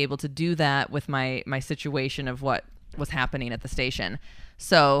spot to be able to do that with my situation of what was happening at the station.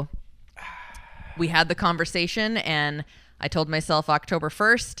 So we had the conversation, and I told myself October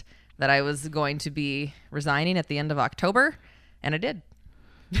 1st that I was going to be resigning at the end of October, and I did.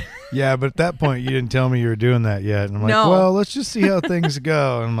 Yeah, but at that point, you didn't tell me you were doing that yet. And I'm like, well, let's just see how things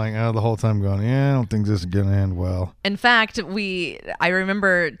go. And I'm like, the whole time going, I don't think this is going to end well. In fact, I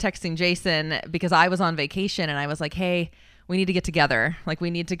remember texting Jason because I was on vacation, and I was like, hey, we need to get together. Like, we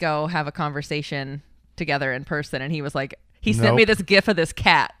need to go have a conversation together in person. And he was like, He sent me Nope. this gif of this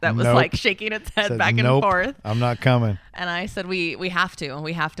cat that was Nope. like shaking its head Said, back and "Nope, forth. I'm not coming." And I said, we have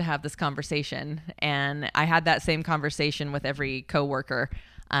to have this conversation. And I had that same conversation with every coworker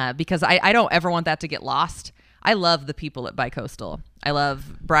because I don't ever want that to get lost. I love the people at Bicoastal. I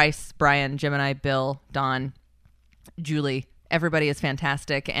love Bryce, Brian, Gemini, Bill, Don, Julie. Everybody is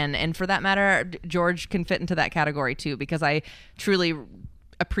fantastic. And for that matter, George can fit into that category too, because I truly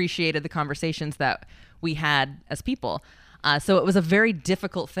appreciated the conversations that we had as people. So it was a very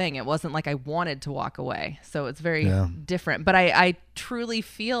difficult thing. It wasn't like I wanted to walk away. So it's very different. But I truly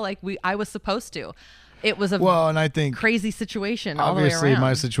feel like I was supposed to. It was a and I think crazy situation all the way obviously around.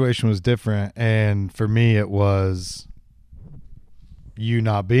 my situation was different, and for me it was you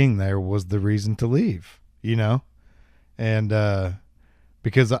not being there was the reason to leave, and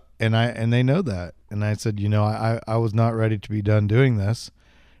because and they know that, and I said, I was not ready to be done doing this,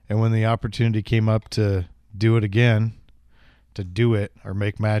 and when the opportunity came up to do it again, to do it or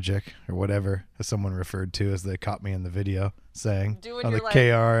make magic or whatever, as someone referred to as they caught me in the video saying Doing on the your, like,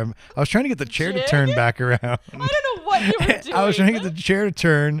 KRM. I was trying to get the chair to jig? turn back around. I don't know what you were doing. I was trying to get the chair to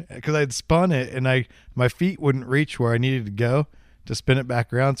turn because I'd spun it and my feet wouldn't reach where I needed to go to spin it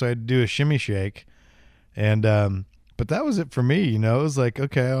back around, so I had to do a shimmy shake. And but that was it for me, It was like,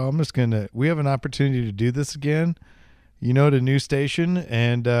 okay, we have an opportunity to do this again, at a new station,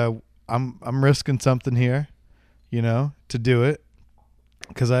 and I'm risking something here, to do it,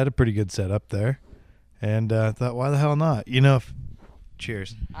 because I had a pretty good setup there, and thought, why the hell not?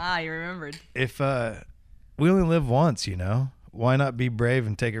 Cheers. You remembered. If we only live once, why not be brave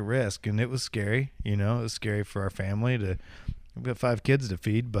and take a risk? And it was scary, it was scary for our family we've got 5 kids to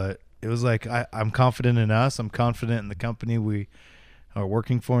feed, but it was like, I'm confident in us. I'm confident in the company we are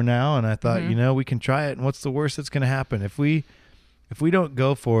working for now. And I thought, we can try it. And what's the worst that's going to happen? If we don't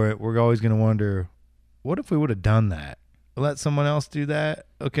go for it, we're always going to wonder, what if we would have done that? Let someone else do that.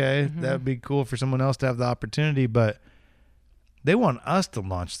 Okay. That would be cool for someone else to have the opportunity, but they want us to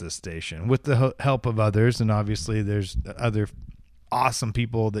launch this station with the help of others. And obviously there's other awesome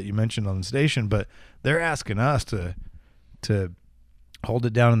people that you mentioned on the station, but they're asking us to hold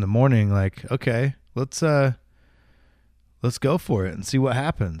it down in the morning. Like, okay, let's go for it and see what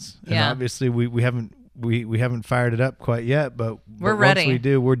happens. And obviously we haven't fired it up quite yet, but We're ready. Once we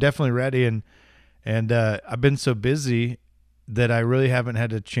do, we're definitely ready. And I've been so busy that I really haven't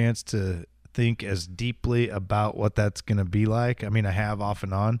had a chance to think as deeply about what that's going to be like. I mean, I have off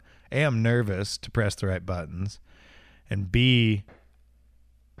and on. A, I'm nervous to press the right buttons, and B,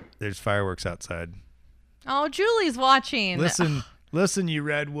 there's fireworks outside. Oh, Julie's watching. Listen, you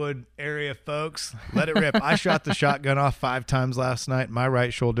Redwood area folks, let it rip. I shot the shotgun off 5 times last night. My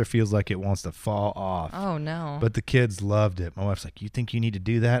right shoulder feels like it wants to fall off. Oh, no. But the kids loved it. My wife's like, you think you need to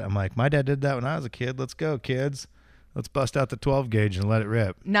do that? I'm like, my dad did that when I was a kid. Let's go, kids. Let's bust out the 12 gauge and let it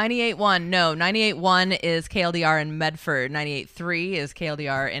rip. 98.1. No, 98.1 is KLDR in Medford. 98.3 is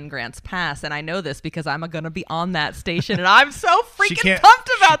KLDR in Grants Pass. And I know this because I'm going to be on that station. And I'm so freaking pumped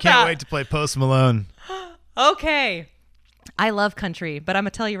about that. She can't wait to play Post Malone. Okay. I love country, but I'm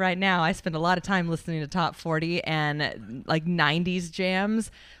going to tell you right now, I spend a lot of time listening to Top 40 and like 90s jams.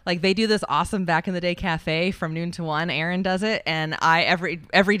 Like they do this awesome Back in the Day cafe from noon to 1. Aaron does it. And I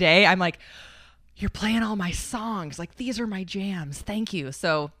every day I'm like, you're playing all my songs. Like these are my jams. Thank you.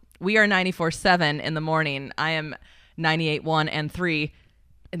 So we are 94.7 in the morning. I am 98.1 and 3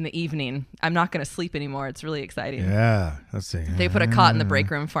 in the evening. I'm not going to sleep anymore. It's really exciting. Yeah, let's see. They put a cot in the break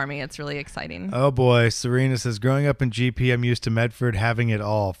room for me. It's really exciting. Oh boy, Serena says, growing up in GP, I'm used to Medford having it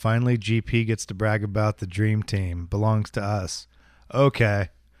all. Finally, GP gets to brag about the dream team. Belongs to us. Okay,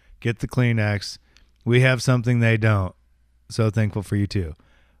 get the Kleenex. We have something they don't. So thankful for you too.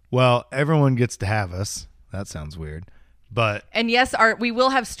 Well, everyone gets to have us. That sounds weird. But and yes, we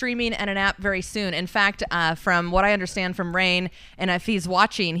will have streaming and an app very soon. In fact, from what I understand from Rain, and if he's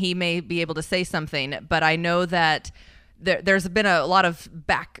watching, he may be able to say something. But I know that there's been a lot of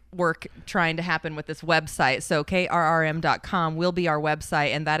back work trying to happen with this website. So krrm.com will be our website,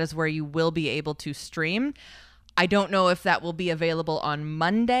 and that is where you will be able to stream. I don't know if that will be available on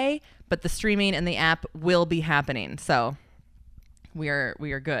Monday, but the streaming and the app will be happening. So we are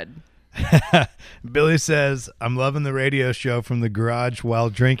good. Billy says, I'm loving the radio show from the garage while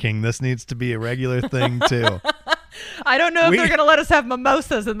drinking. This needs to be a regular thing too. I don't know if they're going to let us have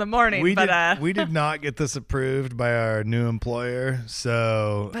mimosas in the morning. We did not get this approved by our new employer.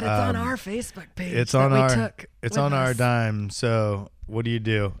 So, but it's on our Facebook page. It's on our. Took. It's with on our us. dime. So what do you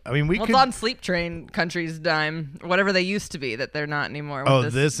do? I mean, we Well, could. it's on Sleep Train Country's dime, whatever they used to be, that they're not anymore. With Oh,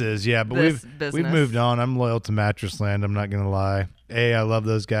 this is, yeah, but this we've business. moved on. I'm loyal to Mattress Land. I'm not gonna lie. A, I love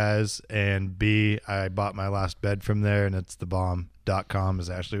those guys, and B, I bought my last bed from there, and it's the bomb.com, as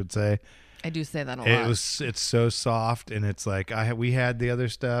Ashley would say. I do say that a lot. It's so soft, and it's like we had the other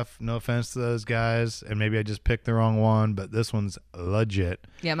stuff. No offense to those guys, and maybe I just picked the wrong one, but this one's legit.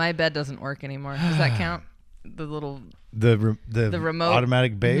 Yeah, my bed doesn't work anymore. Does that count? The little The remote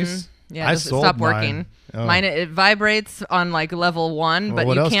automatic base. yeah, I it sold stopped mine. working. Oh. Mine it vibrates on like level 1, Well, but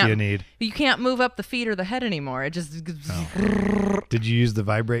what you else can't. do you need? You can't move up the feet or the head anymore. It just. Did you use the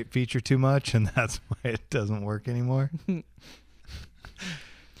vibrate feature too much, and that's why it doesn't work anymore? Is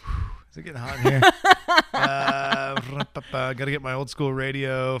it getting hot in here? Got to get my old school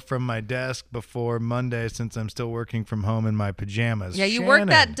radio from my desk before Monday since I'm still working from home in my pajamas. Yeah, you work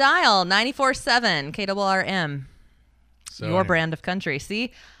that Shannon. dial 94.7 KRRM. So Your anyway, brand of country.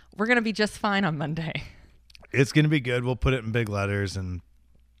 See, we're gonna be just fine on Monday. It's going to be good. We'll put it in big letters, and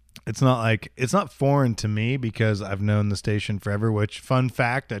it's not foreign to me because I've known the station forever, which, fun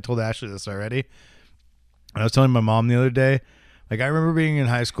fact, I told Ashley this already. I was telling my mom the other day, like, I remember being in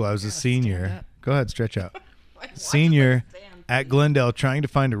high school. I was a senior. Go ahead, stretch out. Senior at Glendale, trying to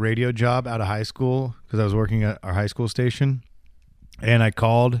find a radio job out of high school because I was working at our high school station. And I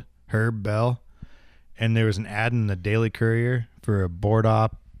called Herb Bell, and there was an ad in the Daily Courier for a board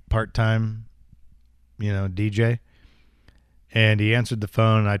op part-time, DJ. And he answered the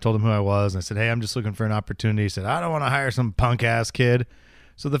phone, and I told him who I was. And I said, hey, I'm just looking for an opportunity. He said, I don't want to hire some punk-ass kid.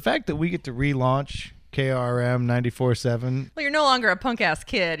 So the fact that we get to relaunch KRM 94.7. Well, you're no longer a punk ass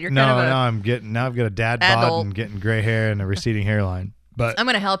kid. You're No, kind of now I've got a dad bod adult. and getting gray hair and a receding hairline. But I'm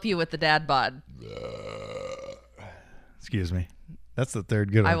gonna help you with the dad bod. excuse me. That's the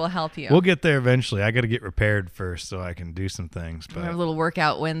third good one. I will help you. We'll get there eventually. I got to get repaired first so I can do some things. We have But little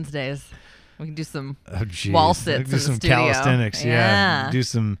workout Wednesdays. We can do some oh, geez. wall sits do in some the studio. calisthenics. Yeah. Yeah. Do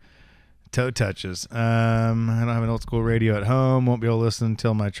some toe touches. I don't have an old school radio at home. Won't be able to listen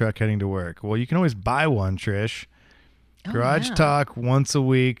until my truck heading to work. Well, you can always buy one, Trish. Oh, Garage yeah. Talk once a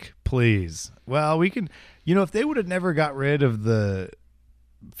week, please. Well, we can, if they would have never got rid of the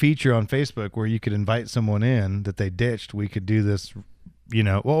feature on Facebook where you could invite someone in that they ditched, we could do this,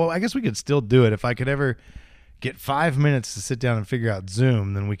 well, I guess we could still do it. If I could ever get 5 minutes to sit down and figure out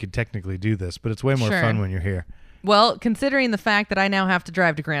Zoom, then we could technically do this, but it's way more Sure. fun when you're here. Well, considering the fact that I now have to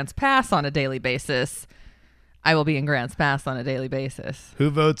drive to Grants Pass on a daily basis, I will be in Grants Pass on a daily basis. Who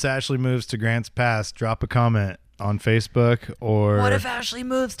votes Ashley moves to Grants Pass? Drop a comment on Facebook or... What if Ashley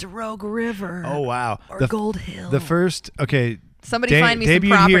moves to Rogue River? Oh, wow. Or Gold Hill? The first... Okay. Somebody find me some debut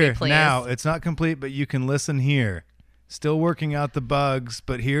property, here. please. Now, it's not complete, but you can listen here. Still working out the bugs,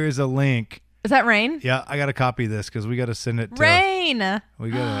 but here is a link. Is that Rain? Yeah, I got to copy this because we got to send it to... Rain! We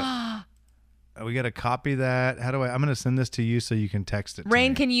got to copy that. How do I'm going to send this to you so you can text it to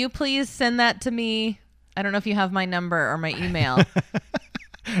Rain, me. can you please send that to me? I don't know if you have my number or my email.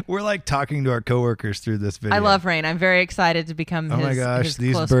 We're like talking to our coworkers through this video. I love Rain. I'm very excited to become Oh his my gosh, his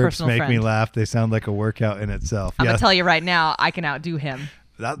these close burps personal make friend. me laugh. They sound like a workout in itself. I'm Yeah, going to tell you right now, I can outdo him.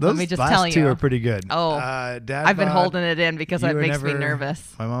 those me just last tell two you. are pretty good. Oh, Dad I've been bod, holding it in because you that were makes me never-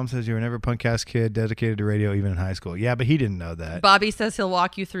 nervous. My mom says you were never a punk-ass kid dedicated to radio even in high school. Yeah, but he didn't know that. Bobby says he'll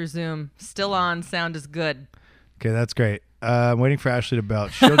walk you through Zoom. Still on. Sound is good. Okay, that's great. I'm waiting for Ashley to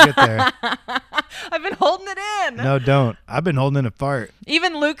belch. She'll get there. I've been holding it in. No, don't. I've been holding in a fart.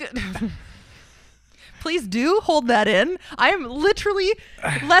 Even Luke. Please do hold that in. I am literally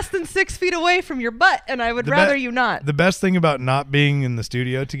less than 6 feet away from your butt, and I would The rather be- you not. The best thing about not being in the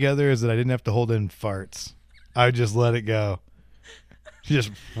studio together is that I didn't have to hold in farts. I would just let it go. Just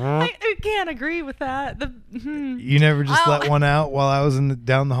I can't agree with that. you never just let one out while I was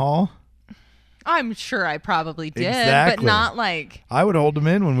down the hall? I'm sure I probably did, but Exactly. not like. I would hold them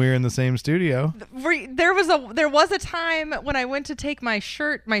in when we were in the same studio. There was a time when I went to take my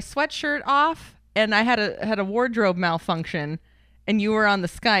sweatshirt off, and I had a wardrobe malfunction, and you were on the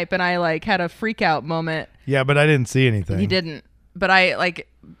Skype, and I like had a freak out moment. Yeah, but I didn't see anything. You didn't, but I like.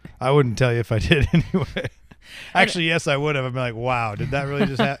 I wouldn't tell you if I did anyway. Actually, yes, I would have. I'd be like, wow, did that really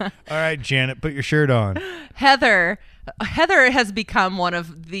just happen? All right, Janet, put your shirt on. Heather has become one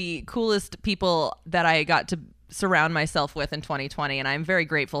of the coolest people that I got to surround myself with in 2020, and I'm very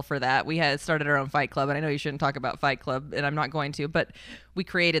grateful for that. We had started our own Fight Club, and I know you shouldn't talk about Fight Club, and I'm not going to, but we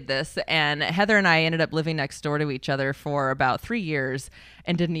created this, and Heather and I ended up living next door to each other for about 3 years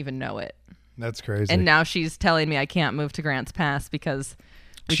and didn't even know it. That's crazy. And now she's telling me I can't move to Grants Pass because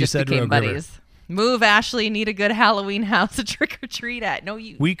we She just said became Rogue River. buddies. Move, Ashley. Need a good Halloween house to trick or treat at. No,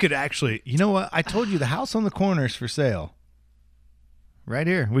 you. We could actually, you know what? I told you the house on the corner is for sale. Right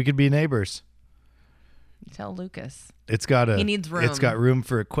here. We could be neighbors. Tell Lucas. He needs room. It's got room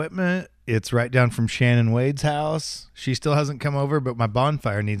for equipment. It's right down from Shannon Wade's house. She still hasn't come over, but my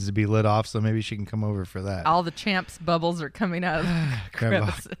bonfire needs to be lit off, so maybe she can come over for that. All the champs bubbles are coming out of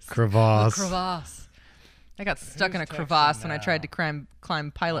crevices. Crevasse. I got stuck in a crevasse when I tried to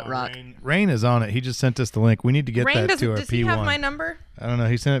climb Pilot Rock. Rain is on it. He just sent us the link. We need to get that to our P1. Does he have my number? I don't know.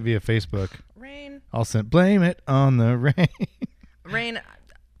 He sent it via Facebook. Rain. I'll send. Blame it on the rain. Rain.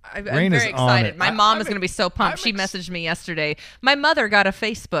 I'm Rain very is on excited. it. My mom is going to be so pumped. She messaged me yesterday. My mother got a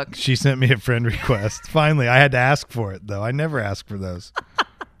Facebook. She sent me a friend request. Finally, I had to ask for it, though. I never ask for those.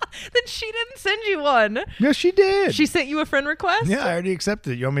 Then she didn't send you one. No, she did. She sent you a friend request? Yeah, I already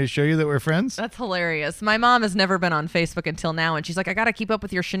accepted it. You want me to show you that we're friends? That's hilarious. My mom has never been on Facebook until now, and she's like, I got to keep up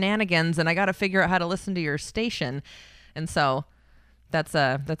with your shenanigans, and I got to figure out how to listen to your station. And so that's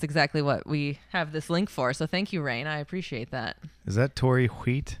exactly what we have this link for. So thank you, Rain. I appreciate that. Is that Tori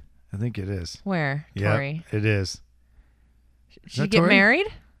Wheat? I think it is. Where? Yeah, Tori? it is. Did you get married?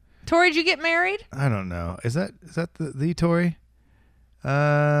 Tori, did you get married? I don't know. Is that the Tori?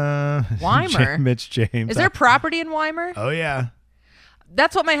 Weimer. Mitch James. Is there property in Weimer? Oh yeah.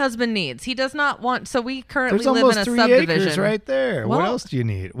 That's what my husband needs. He does not want. So we currently There's live almost in a 3 subdivision acres right there. What Well- else do you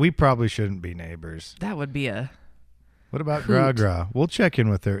need? We probably shouldn't be neighbors. That would be a. What about Hoot. Gra? We'll check in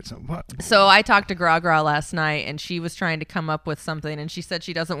with her. So I talked to Gra last night, and she was trying to come up with something, and she said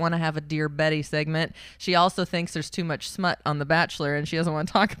she doesn't want to have a Dear Betty segment. She also thinks there's too much smut on The Bachelor, and she doesn't want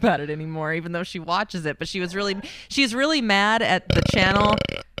to talk about it anymore, even though she watches it. But she's really mad at the channel.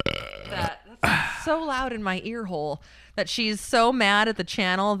 That's so loud in my ear hole. That she's so mad at the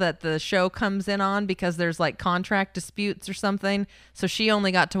channel that the show comes in on because there's like contract disputes or something. So she only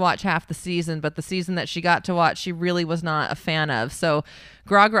got to watch half the season, but the season that she got to watch, she really was not a fan of. So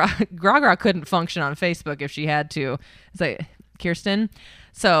Gra couldn't function on Facebook if she had to. It's like, Kirsten.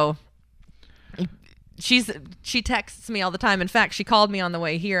 So she texts me all the time. In fact, she called me on the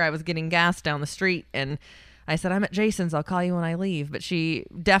way here. I was getting gas down the street, and I said, I'm at Jason's. I'll call you when I leave. But she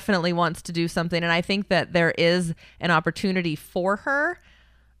definitely wants to do something. And I think that there is an opportunity for her.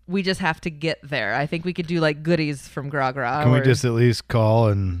 We just have to get there. I think we could do like goodies from Gra. Can we just at least call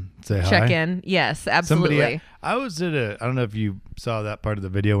and say check hi? In? Yes, absolutely. I was at I don't know if you saw that part of the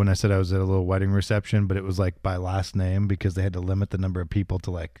video when I said I was at a little wedding reception, but it was like by last name because they had to limit the number of people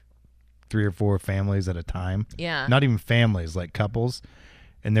to like 3 or 4 families at a time. Yeah. Not even families, like couples.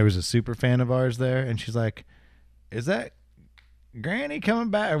 And there was a super fan of ours there, and she's like, is that Granny coming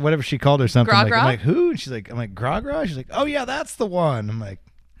back? Or whatever she called her something. Gra? I'm like, who? And she's like, I'm like, Gra? She's like, oh, yeah, that's the one. I'm like,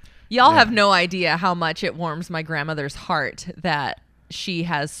 y'all have no idea how much it warms my grandmother's heart that she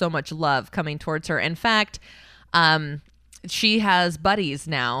has so much love coming towards her. In fact, she has buddies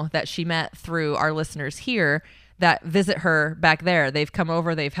now that she met through our listeners here that visit her back there. They've come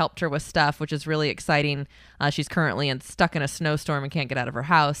over, they've helped her with stuff, which is really exciting. She's currently stuck in a snowstorm and can't get out of her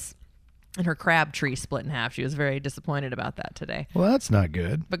house. And her crab tree split in half. She was very disappointed about that today. well, that's not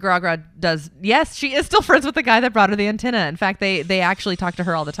good. But Gra does, yes, she is still friends with the guy that brought her the antenna. In fact, they actually talk to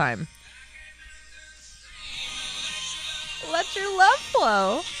her all the time. Let your love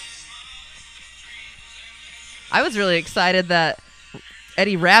flow. I was really excited that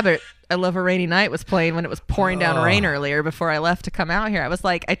Eddie Rabbit, I Love a Rainy Night, was playing when it was pouring down rain earlier before I left to come out here. I was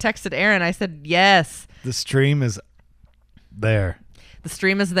like, I texted Aaron. I said, yes. The stream is there. The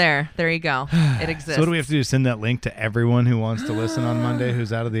stream is there. There you go. It exists. So what do we have to do? Send that link to everyone who wants to listen on Monday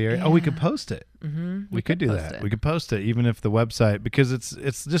who's out of the area? Yeah. Oh, we could post it. Mm-hmm. We could do that. We could post it even if the website, because it's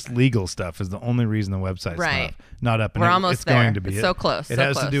just legal stuff is the only reason the website's not up. And We're almost it's there. Going to be. It's so close. It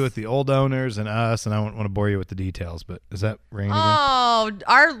has to do with the old owners and us, and I don't want to bore you with the details, but is that ringing again? Oh,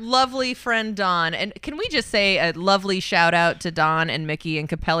 our lovely friend Don. And can we just say a lovely shout out to Don and Mickey and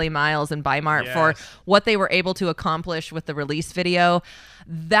Capelli Miles and Bimart for what they were able to accomplish with the release video.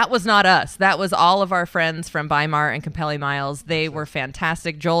 That was not us. That was all of our friends from Bimart and Capelli Miles. They were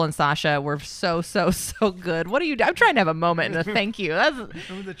fantastic. Joel and Sasha were so good. What are you doing? I'm trying to have a moment and a thank you. Remember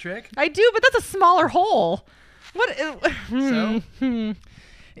the trick? I do, but that's a smaller hole. What? So?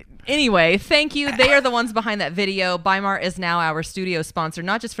 Anyway, thank you. They are the ones behind that video. Bimart is now our studio sponsor,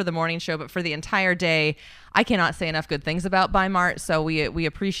 not just for the morning show, but for the entire day. I cannot say enough good things about Bimart, so we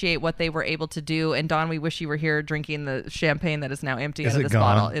appreciate what they were able to do. And Don, we wish you were here drinking the champagne that is now empty out of this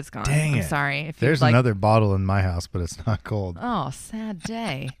bottle. It's gone. Dang I'm sorry. If there's another bottle in my house, but it's not cold. Oh, sad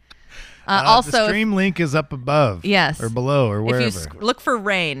day. Also, the stream link is up above. Yes. Or below or wherever. If you look for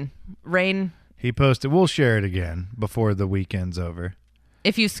Rain. He posted. We'll share it again before the weekend's over.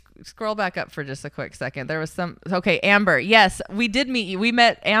 If you scroll back up for just a quick second, there was some. Okay, Amber. Yes, we did meet you. We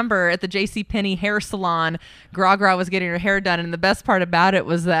met Amber at the JCPenney hair salon. Gra was getting her hair done, and the best part about it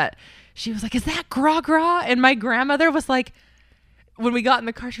was that she was like, "Is that Gra?" And my grandmother was like, when we got in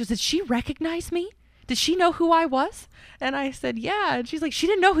the car, she was, "Did she recognize me? Did she know who I was?" And I said, "Yeah." And she's like, "She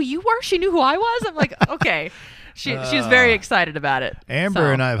didn't know who you were. She knew who I was." I'm like, "Okay." She was very excited about it.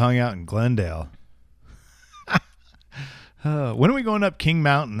 Amber and I have hung out in Glendale. When are we going up King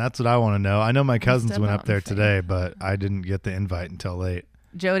Mountain? That's what I want to know. I know my cousins went up there today, but I didn't get the invite until late.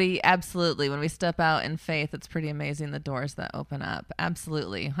 Jody, absolutely. When we step out in faith, it's pretty amazing the doors that open up.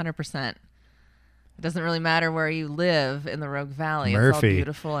 Absolutely, 100%. It doesn't really matter where you live in the Rogue Valley. Murphy. It's all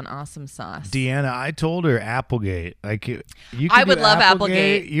beautiful and awesome sauce. Deanna, I told her Applegate. Like you could I would do love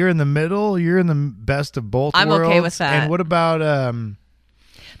Applegate. You're in the middle. You're in the best of both worlds. I'm okay with that. And what about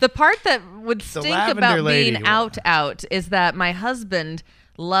the part that would stink about lady. being out is that my husband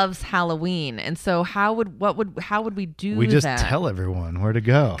loves Halloween, and so how would we do that? We just tell everyone where to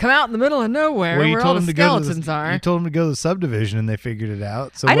go. Come out in the middle of nowhere where all the skeletons are. You told them to go to the subdivision, and they figured it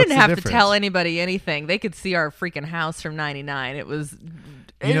out. So I what's didn't the have difference? to tell anybody anything. They could see our freaking house from '99. It was.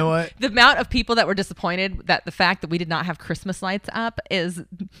 You know what? The amount of people that were disappointed that the fact that we did not have Christmas lights up is.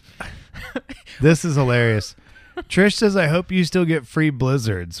 This is hilarious. Trish says, "I hope you still get free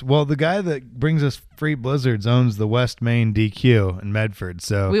blizzards." Well, the guy that brings us free blizzards owns the West Main DQ in Medford,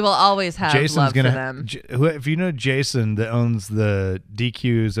 so we will always have love for them. If you know Jason that owns the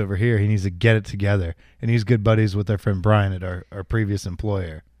DQs over here, he needs to get it together, and he's good buddies with our friend Brian at our previous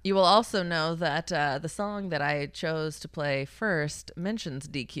employer. You will also know that the song that I chose to play first mentions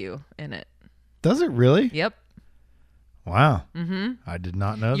DQ in it. Does it really? Yep. Wow. Mm-hmm. I did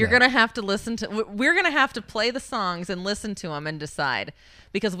not know You're that. going to have to listen to... We're going to have to play the songs and listen to them and decide.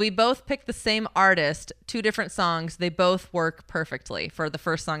 Because we both picked the same artist, 2 different songs. They both work perfectly for the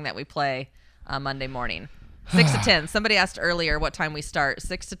first song that we play Monday morning. 6 to 10. Somebody asked earlier what time we start.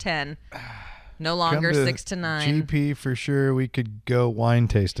 6 to 10. No longer 6 to 9. GP for sure. We could go wine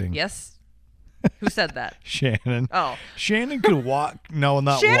tasting. Yes. Who said that? Shannon. Oh. Shannon could walk. No,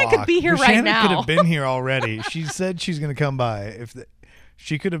 not Shannon walk. could be here right Shannon now. could have been here already. She said she's going to come by.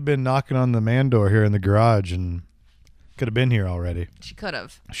 She could have been knocking on the man door here in the garage and could have been here already. She could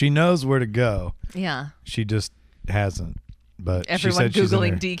have. She knows where to go. Yeah. She just hasn't. But everyone she said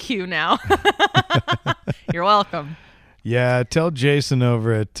Googling DQ now. You're welcome. Yeah, tell Jason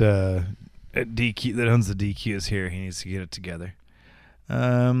over at DQ that owns the DQs here. He needs to get it together.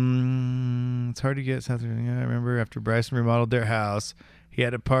 It's hard to get South Carolina. I remember after Bryson remodeled their house, he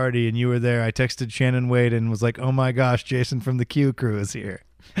had a party and you were there. I texted Shannon Wade and was like, "Oh my gosh, Jason from the Q Crew is here."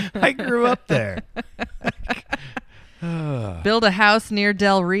 I grew up there. Build a house near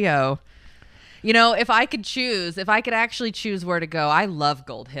Del Rio. You know, if I could actually choose where to go, I love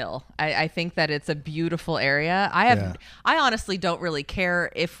Gold Hill. I think that it's a beautiful area. I honestly don't really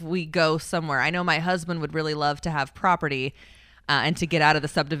care if we go somewhere. I know my husband would really love to have property and to get out of the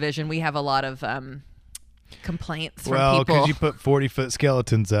subdivision. We have a lot of complaints from people. Well, because you put 40-foot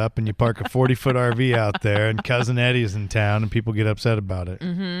skeletons up and you park a 40-foot RV out there and Cousin Eddie's in town and people get upset about it.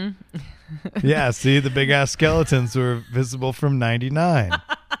 Mm-hmm. Yeah, see, the big-ass skeletons were visible from 99.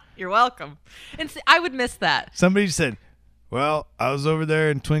 You're welcome. And see, I would miss that. Somebody said, "Well, I was over there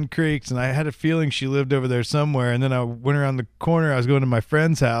in Twin Creeks and I had a feeling she lived over there somewhere. And then I went around the corner. I was going to my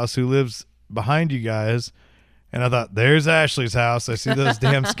friend's house who lives behind you guys. And I thought, there's Ashley's house. I see those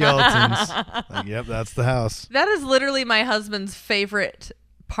damn skeletons." Like, yep, that's the house. That is literally my husband's favorite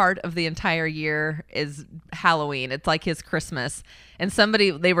part of the entire year is Halloween. It's like his Christmas. And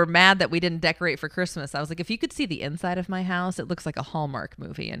they were mad that we didn't decorate for Christmas. I was like, if you could see the inside of my house, it looks like a Hallmark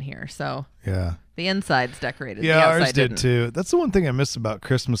movie in here. So yeah, the inside's decorated. Yeah, the ours outside did didn't. too. That's the one thing I miss about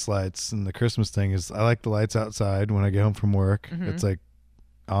Christmas lights and the Christmas thing is I like the lights outside when I get home from work. Mm-hmm. It's like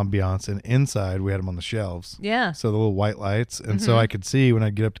ambiance, and inside we had them on the shelves. Yeah. So the little white lights, and so I could see when I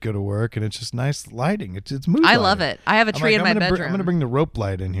get up to go to work, and it's just nice lighting. It's mood I lighting. love it. I have a tree in my bedroom. I'm going to bring the rope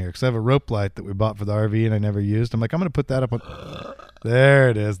light in here because I have a rope light that we bought for the RV and I never used. I'm like, I'm going to put that up. There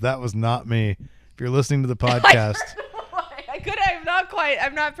it is. That was not me. If you're listening to the podcast.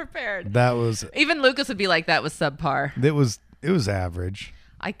 I'm not prepared. That was. Even Lucas would be like, that was subpar. It was average.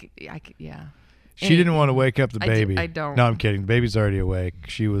 Yeah. She didn't want to wake up the baby. I don't. No, I'm kidding. The baby's already awake.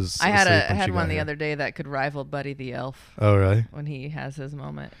 She was. I had one the here. other day that could rival Buddy the Elf. Oh, really? When he has his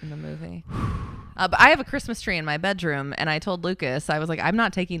moment in the movie. But I have a Christmas tree in my bedroom, and I told Lucas, I was like, I'm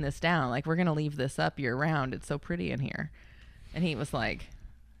not taking this down. Like, we're gonna leave this up year round. It's so pretty in here. And he was like,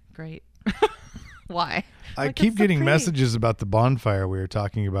 great. Why? I keep getting messages about the bonfire we were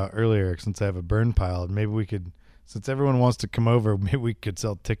talking about earlier since I have a burn pile. Maybe we could Since everyone wants to come over, maybe we could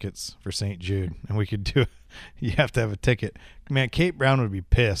sell tickets for St. Jude, and we could do. You have to have a ticket. Man, Kate Brown would be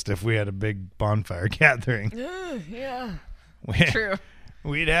pissed if we had a big bonfire gathering. Yeah. True.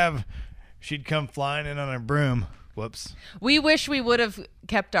 She'd come flying in on a broom. Whoops. We wish we would have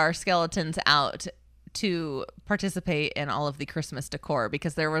kept our skeletons out to participate in all of the Christmas decor,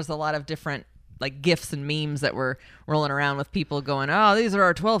 because there was a lot of different like GIFs and memes that were rolling around with people going, "Oh, these are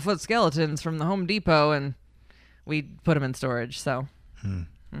our 12-foot skeletons from the Home Depot," and we put them in storage. So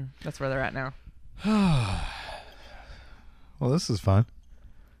that's where they're at now. Well, this is fun.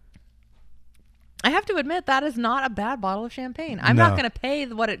 I have to admit, that is not a bad bottle of champagne. I'm not going to pay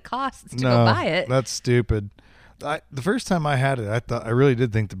what it costs to go buy it. That's stupid. The first time I had it, I really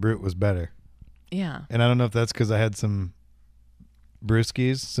did think the Brut was better. Yeah. And I don't know if that's because I had some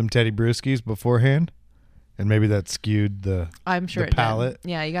Teddy Brewskis beforehand, and maybe that skewed the palate.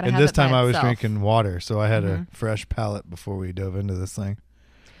 Yeah, you got to have it. And this by time I was itself. drinking water, so I had a fresh palate before we dove into this thing.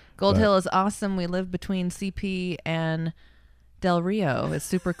 Gold Hill is awesome. We live between CP and Del Rio. It's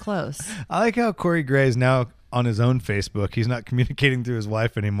super close. I like how Corey Gray is now on his own Facebook. He's not communicating through his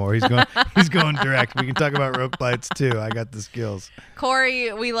wife anymore. He's going direct. We can talk about rope lights too. I got the skills.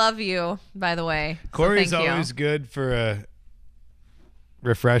 Corey, we love you, by the way. Corey's so always good for a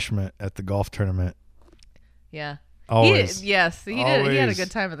refreshment at the golf tournament. Yeah. Always. He had a good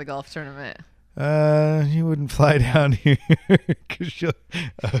time at the golf tournament. You wouldn't fly down here.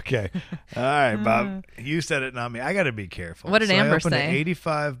 Okay. All right, Bob. You said it, not me. I got to be careful. What did Amber I opened say? an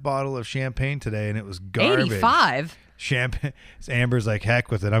 85 bottle of champagne today, and it was garbage. 85? Champagne. Amber's like,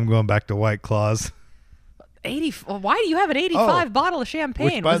 heck with it. I'm going back to White Claws. 80. Why do you have an 85 bottle of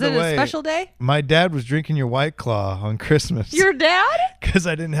champagne? Was it a special day? My dad was drinking your White Claw on Christmas. Your dad? Because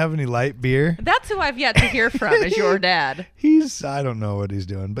I didn't have any light beer. That's who I've yet to hear from is your dad. I don't know what he's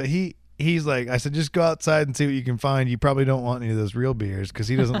doing, but he's like, I said, just go outside and see what you can find. You probably don't want any of those real beers because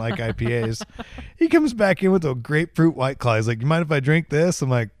he doesn't like IPAs. He comes back in with a grapefruit White Claw. He's like, you mind if I drink this? I'm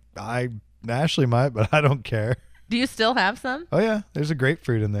like, Ashley might, but I don't care. Do you still have some? Oh, yeah. There's a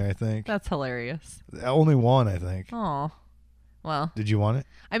grapefruit in there, I think. That's hilarious. Only one, I think. Oh, well. Did you want it?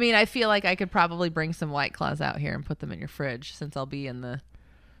 I mean, I feel like I could probably bring some White Claws out here and put them in your fridge since I'll be in the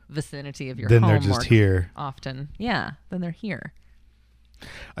vicinity of your home. Then they're just here. Often. Yeah, then they're here.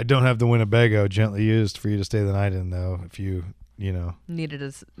 I don't have the Winnebago gently used for you to stay the night in, though, if you need it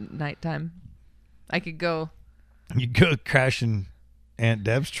as nighttime. I could go. You go crash in Aunt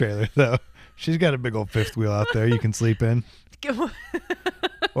Deb's trailer, though. She's got a big old fifth wheel out there you can sleep in.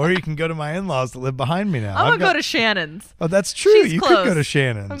 Or you can go to my in-laws that live behind me now. I'm going to go to Shannon's. Oh, that's true. She's you close. could go to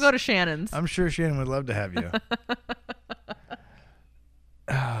Shannon's. I'll go to Shannon's. I'm sure Shannon would love to have you.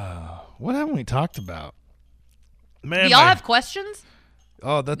 What haven't we talked about? Man, do y'all have questions?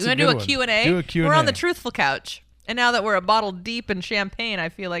 Oh, that's a good one. You want to do a Q&A? Do a Q&A. We're on the truthful couch. And now that we're a bottle deep in champagne, I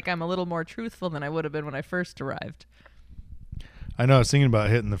feel like I'm a little more truthful than I would have been when I first arrived. I know. I was thinking about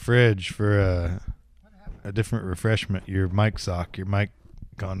hitting the fridge for a different refreshment. Your mic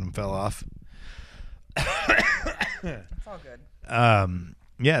condom fell off. It's all good.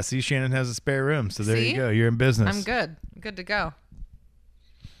 Yeah, see, Shannon has a spare room, so there you go. You're in business. I'm good. Good to go.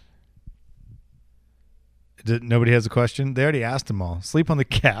 Nobody has a question? They already asked them all. Sleep on the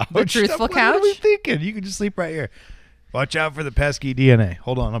couch. The truthful couch? What are we thinking? You can just sleep right here. Watch out for the pesky DNA.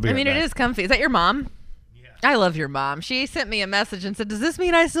 Hold on, I'll be right back. It is comfy. Is that your mom? Yeah. I love your mom. She sent me a message and said, does this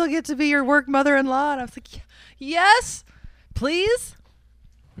mean I still get to be your work mother-in-law? And I was like, yes, please.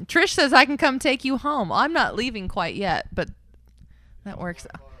 Trish says I can come take you home. I'm not leaving quite yet, but that works.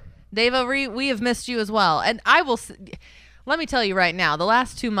 Dava, we have missed you as well. And I will... Let me tell you right now, the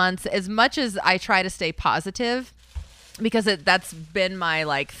last 2 months, as much as I try to stay positive, because that's been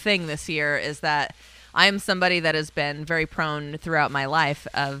my thing this year, is that I'm somebody that has been very prone throughout my life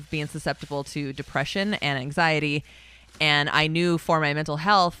of being susceptible to depression and anxiety. And I knew for my mental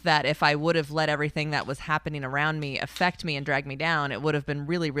health that if I would have let everything that was happening around me affect me and drag me down, it would have been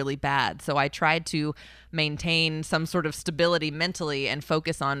really, really bad. So I tried to maintain some sort of stability mentally and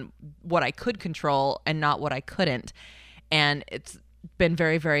focus on what I could control and not what I couldn't. And it's been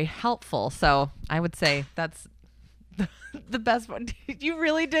very, very helpful. So I would say that's the best one. You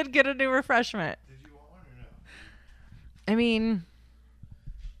really did get a new refreshment. Did you want one or no? I mean...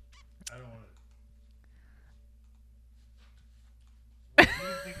 I don't want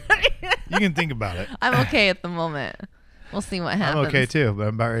it. You can think about it. I'm okay at the moment. We'll see what happens. I'm okay too, but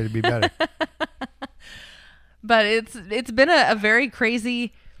I'm about ready to be better. But it's been a very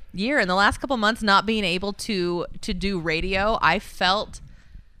crazy year. In the last couple months, not being able to do radio, I felt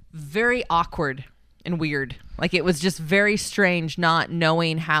very awkward and weird. Like it was just very strange not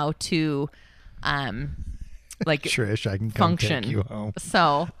knowing how to like Trish, I can come function. take you home.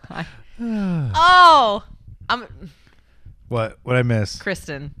 So, I'm What I miss?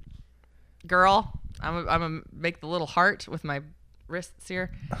 Kristen, girl. I'm gonna make the little heart with my wrists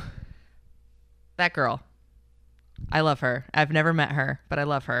here. That girl, I love her. I've never met her, but I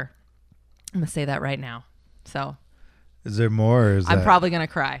love her. I'm gonna say that right now. So, Is there more? Or is I'm that... probably gonna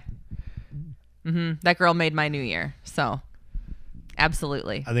cry. That girl made my new year. So,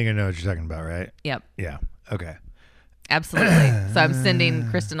 absolutely. I think I know what you're talking about, right? Yep. Yeah. Okay. Absolutely. So I'm sending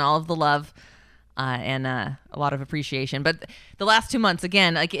Kristen all of the love and a lot of appreciation. But the last 2 months,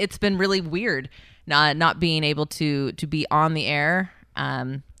 again, like it's been really weird not being able to be on the air.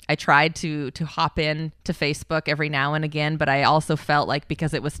 I tried to hop in to Facebook every now and again, but I also felt like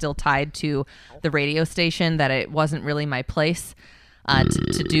because it was still tied to the radio station that it wasn't really my place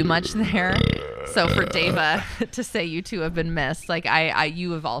to do much there. So for Dava to say you two have been missed, like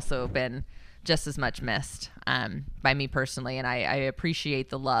you have also been just as much missed by me personally, and I appreciate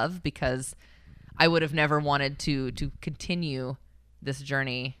the love because I would have never wanted to continue this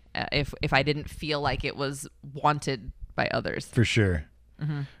journey if I didn't feel like it was wanted by others. For sure.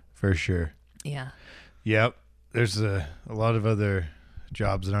 For sure. Yeah. Yep. There's a lot of other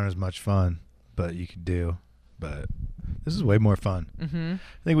jobs that aren't as much fun, but you could do. But this is way more fun. I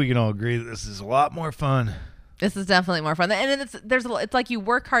think we can all agree that this is a lot more fun. This is definitely more fun, and it's like you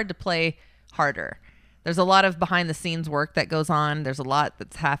work hard to play harder. There's a lot of behind the scenes work that goes on. There's a lot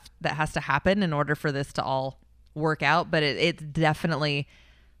that has to happen in order for this to all work out. But it's definitely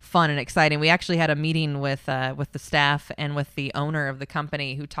fun and exciting. We actually had a meeting with the staff and with the owner of the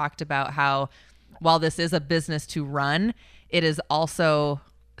company who talked about how while this is a business to run, it is also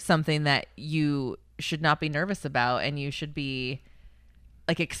something that you should not be nervous about, and you should be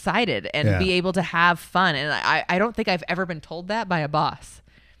like excited and be able to have fun. And I don't think I've ever been told that by a boss.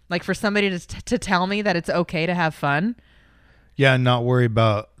 Like for somebody to tell me that it's okay to have fun. Yeah, and not worry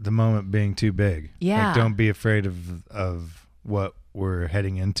about the moment being too big. Yeah. Like, don't be afraid of what we're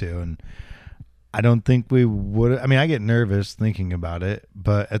heading into. And I don't think we would. I mean, I get nervous thinking about it,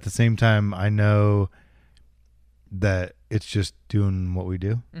 but at the same time, I know that it's just doing what we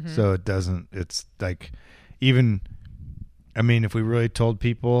do. So it's like, even, I mean, if we really told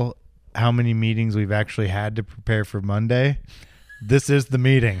people how many meetings we've actually had to prepare for Monday, this is the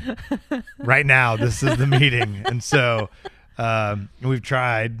meeting right now. This is the meeting. And so we've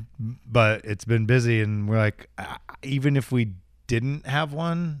tried, but it's been busy, and we're like, even if we didn't have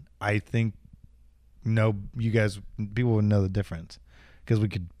one, I think people would know the difference because we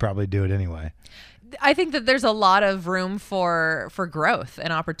could probably do it anyway. I think that there's a lot of room for growth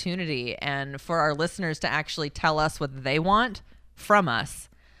and opportunity, and for our listeners to actually tell us what they want from us.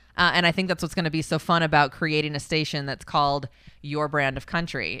 And I think that's what's going to be so fun about creating a station that's called Your Brand of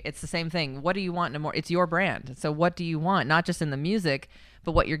Country. It's the same thing. What do you want? It's your brand. So what do you want? Not just in the music,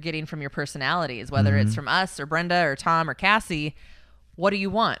 but what you're getting from your personalities, whether it's from us or Brenda or Tom or Cassie. What do you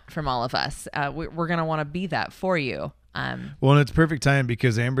want from all of us? We're going to want to be that for you. Well, and it's perfect time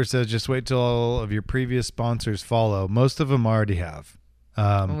because Amber says just wait till all of your previous sponsors follow. Most of them already have.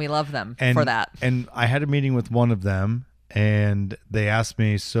 And we love them for that. And I had a meeting with one of them, and they asked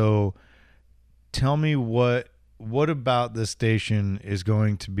me, so tell me what about this station is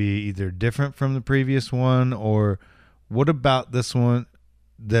going to be either different from the previous one, or what about this one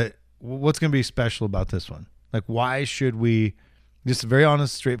what's going to be special about this one? Like, why should we, just a very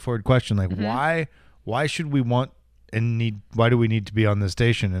honest, straightforward question, like why should we want and need, why do we need to be on this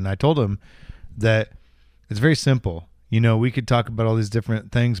station? And I told him that it's very simple. We could talk about all these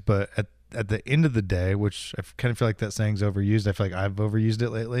different things, but at the end of the day, which I kind of feel like that saying's overused. I feel like I've overused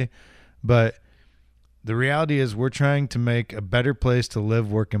it lately, but the reality is we're trying to make a better place to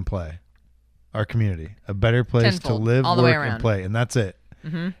live, work, and play. Our community, a better place to live, work, and play. And that's it.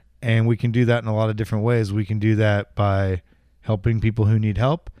 And we can do that in a lot of different ways. We can do that by helping people who need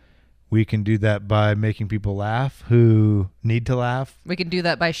help. We can do that by making people laugh who need to laugh. We can do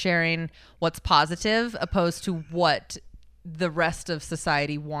that by sharing what's positive opposed to what the rest of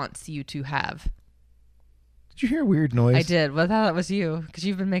society wants you to have. Did you hear a weird noise? I did. Well, I thought that was you because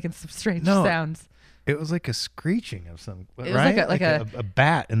you've been making some strange sounds. It was like a screeching of some, it right? Was like a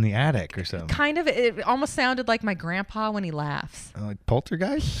bat in the attic or something. Kind of. It almost sounded like my grandpa when he laughs. Like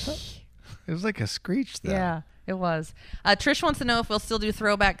poltergeist? It was like a screech, though. Yeah, it was. Trish wants to know if we'll still do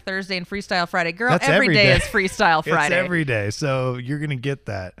Throwback Thursday and Freestyle Friday. Girl, That's every day is Freestyle Friday. It's every day, so you're going to get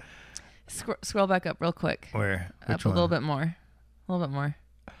that. Scroll back up real quick. Where? Which up one? A little bit more. A little bit more.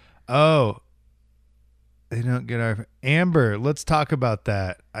 Oh. They don't get our... Amber, let's talk about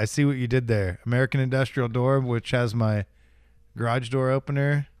that. I see what you did there. American Industrial Door, which has my garage door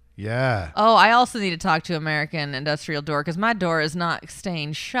opener. Yeah. Oh, I also need to talk to American Industrial Door because my door is not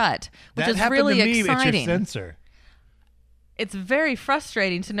staying shut, which That is happened really to me. exciting. It's your sensor. It's very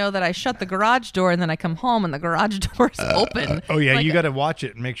frustrating to know that I shut the garage door and then I come home and the garage door is open. Oh yeah, Like, you got to watch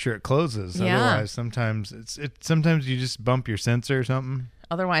it and make sure it closes. Yeah. Otherwise, sometimes sometimes you just bump your sensor or something.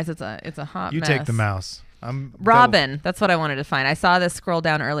 Otherwise, it's a hot You mess. take the mouse. Robin, that's what I wanted to find. I saw this scroll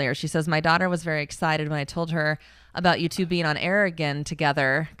down earlier. She says, my daughter was very excited when I told her about you two being on air again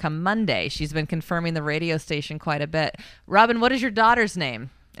together come Monday. She's been confirming the radio station quite a bit. Robin, what is your daughter's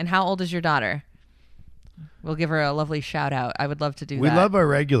name? And how old is your daughter? We'll give her a lovely shout out. I would love to do that. We love our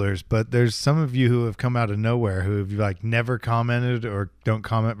regulars, but there's some of you who have come out of nowhere who have like never commented or don't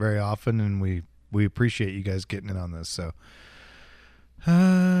comment very often, and we appreciate you guys getting in on this. So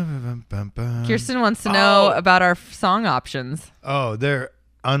Kirsten wants to know about our song options. Oh, they're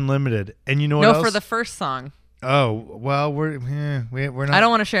unlimited. And you know what No, else? for the first song. Oh, well, we're not. I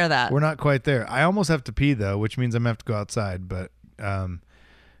don't want to share that. We're not quite there. I almost have to pee though, which means I'm gonna have to go outside. But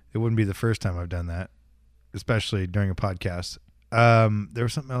it wouldn't be the first time I've done that, especially during a podcast. There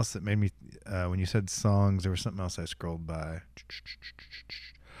was something else that made me when you said songs. There was something else I scrolled by.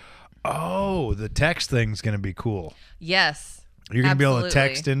 Oh, the text thing's gonna be cool. Yes. You're gonna be able to absolutely.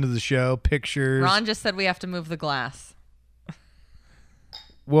 text into the show pictures. Ron just said we have to move the glass.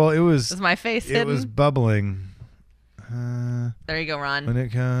 Well, it was. Is my face It hidden? was bubbling. There you go, Ron. When it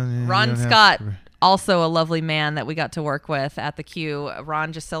comes, Ron Scott, also a lovely man that we got to work with at the Q.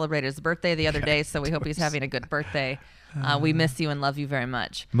 Ron just celebrated his birthday the other day, so we hope he's having a good birthday. We miss you and love you very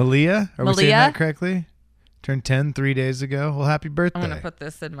much. Malia? Are we saying Malia? that correctly? Turned 10 3 days ago. Well, happy birthday. I'm going to put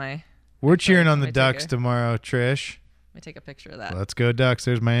this in my... We're cheering on Let the me take Ducks a- tomorrow, Trish. Let me take a picture of that. Let's go Ducks.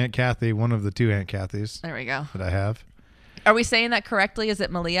 There's my Aunt Kathy, one of the two Aunt Kathys There we go. that I have. Are we saying that correctly? Is it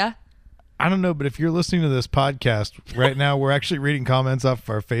Malia? I don't know, but if you're listening to this podcast right now, we're actually reading comments off of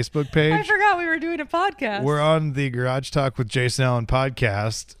our Facebook I page. forgot we were doing a podcast. We're on the Garage Talk with Jason Allen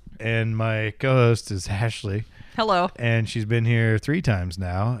podcast, and my co-host is Ashley, Hello. and she's been here 3 times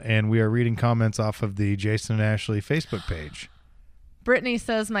now, and we are reading comments off of the Jason and Ashley Facebook page. Brittany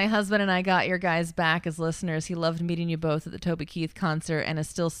says, my husband and I got your guys back as listeners. He loved meeting you both at the Toby Keith concert and is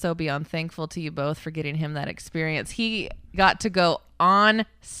still so beyond thankful to you both for getting him that experience. He got to go on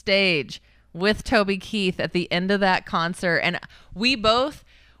stage with Toby Keith at the end of that concert, and we both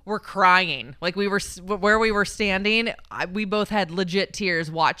were crying. Like we were where we were standing, we both had legit tears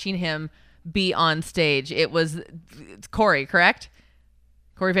watching him be on stage. It's Corey, correct?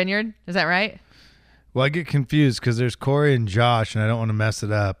 Corey Vineyard, is that right? Well, I get confused because there's Corey and Josh, and I don't want to mess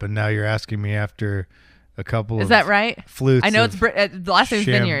it up. And now you're asking me after a couple of Is that right? flutes. I know of it's the last name's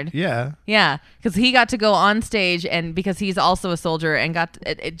Vineyard. Yeah. Yeah, because he got to go on stage, and because he's also a soldier, and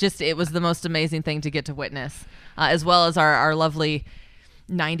it was the most amazing thing to get to witness, as well as our lovely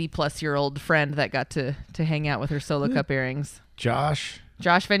 90-plus-year-old friend that got to hang out with her solo cup earrings. Josh.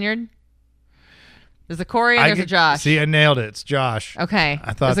 Josh Vineyard. There's a Corey and there's a Josh. See, I nailed it. It's Josh. Okay.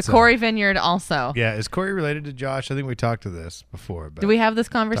 I thought there's a so. Corey Vineyard also. Yeah. Is Corey related to Josh? I think we talked to this before. But Do we have this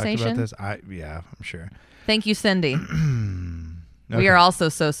talked about conversation? this? Yeah, I'm sure. Thank you, Cindy. Okay. We are also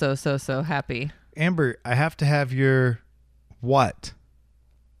so happy. Amber, I have to have your what?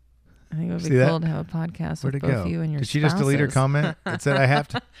 I think it would See be that? cool to have a podcast Where'd with it both go? you and your Did she just delete her spouses. comment? It said I have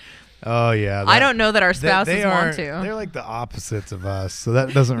to. Oh yeah. I don't know that our They spouses want aren't- to. They're like the opposites of us, so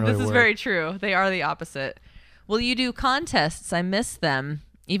that doesn't really This work. is very true. They are the opposite. Will you do contests? I miss them.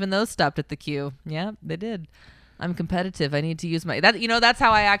 Even those stopped at the queue. Yeah, they did. I'm competitive. I need to use that's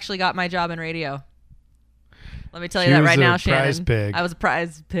how I actually got my job in radio. Let me tell you She that was right a now, prize Shannon. pig. I was a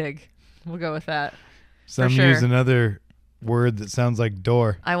prize pig. We'll go with that. Some for sure. use another word that sounds like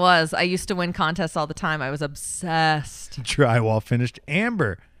door. I was. I used to win contests all the time. I was obsessed. Drywall finished.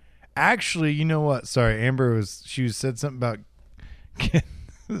 Amber. Actually, you know what? Sorry, Amber she said something about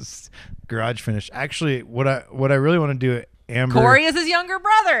garage finish. Actually, what I really want to do, Amber. Corey is his younger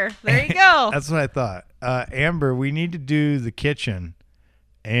brother. There you go. That's what I thought. Amber, we need to do the kitchen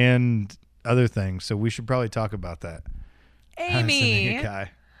and other things, so we should probably talk about that. Amy.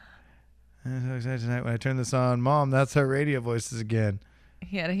 Guy. I'm so excited tonight when I turn this on. Mom, that's our radio voices again.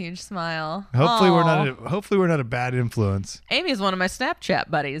 He had a huge smile. Hopefully Aw. we're not a bad influence. Amy's one of my Snapchat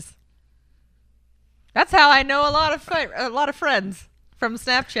buddies. That's how I know a lot of friends from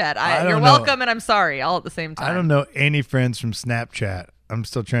Snapchat. I don't You're know. welcome and I'm sorry all at the same time. I don't know any friends from Snapchat. I'm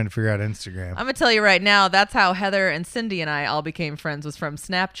still trying to figure out Instagram. I'm going to tell you right now, that's how Heather and Cindy and I all became friends, was from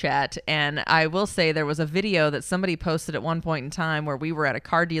Snapchat. And I will say there was a video that somebody posted at one point in time where we were at a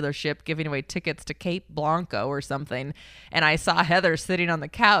car dealership giving away tickets to Cape Blanco or something. And I saw Heather sitting on the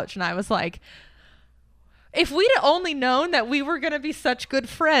couch and I was like, If we'd only known that we were going to be such good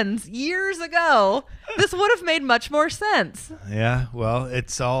friends years ago, this would have made much more sense. Yeah, well,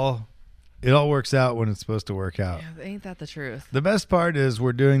 it all works out when it's supposed to work out. Yeah, ain't that the truth? The best part is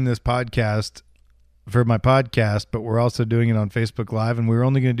we're doing this podcast for my podcast, but we're also doing it on Facebook Live, and we were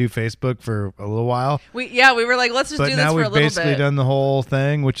only going to do Facebook for a little while. We were like, let's just But do this now for a we've little basically bit. done the whole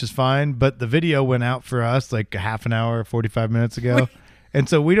thing, which is fine. But the video went out for us like a half an hour, 45 minutes ago. And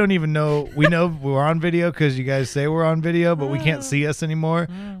so we don't even know. We know we're on video because you guys say we're on video, but we can't see us anymore.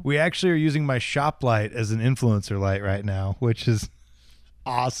 We actually are using my shop light as an influencer light right now, which is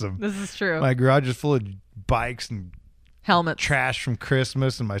awesome. This is true. My garage is full of bikes and Helmets. trash from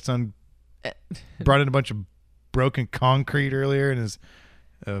Christmas, and my son brought in a bunch of broken concrete earlier in his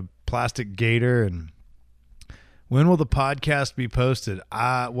plastic gator. And when will the podcast be posted?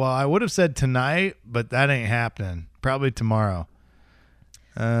 Well, I would have said tonight, but that ain't happening. Probably tomorrow.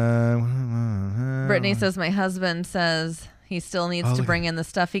 Brittany says my husband says he still needs to bring in the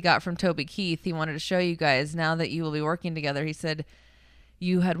stuff he got from Toby Keith. He wanted to show you guys now that you will be working together. He said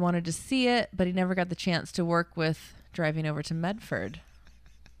you had wanted to see it, but he never got the chance to work with driving over to Medford.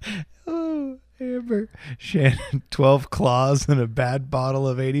 Oh, Amber. Shannon, 12 claws and a bad bottle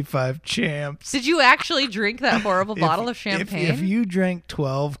of 85 champs. Did you actually drink that horrible bottle of champagne? If you drank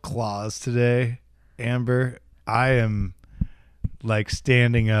 12 claws today, Amber, I am like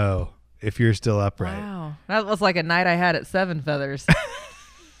standing O if you're still upright. Wow. That was like a night I had at Seven Feathers.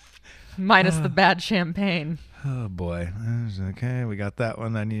 Minus the bad champagne. Oh, boy. Okay, we got that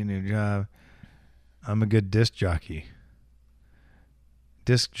one. I need a new job. I'm a good disc jockey.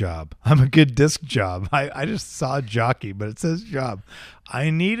 Disc job. I'm a good disc job. I just saw jockey, but it says job.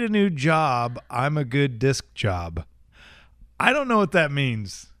 I need a new job. I'm a good disc job. I don't know what that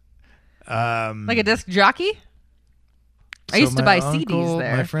means. Like a disc jockey? I used to buy CDs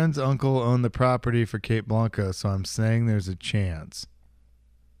there. My friend's uncle owned the property for Cape Blanco, so I'm saying there's a chance.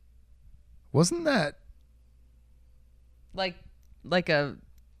 Wasn't that like a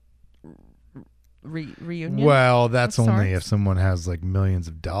reunion? Well, that's of only sorts? if someone has like millions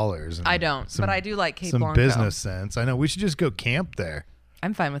of dollars. And I don't, but I do like Cape some Blanco. business sense. I know. We should just go camp there.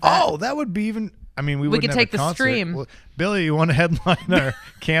 I'm fine with that. Oh, that would be even. I mean, we could wouldn't have take a the concert. stream. Well, Billy, you want to headline our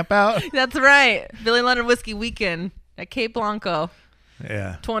camp out? That's right. Billy London Whiskey Weekend at Cape Blanco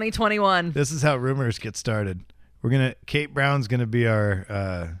Yeah. 2021. This is how rumors get started. Kate Brown's gonna be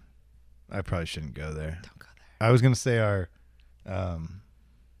our. I probably shouldn't go there. Don't go there. I was gonna say our.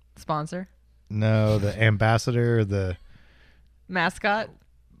 Sponsor? No, the ambassador. Or the Mascot?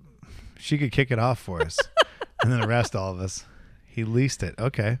 she could kick it off for us, and then arrest all of us. He leased it.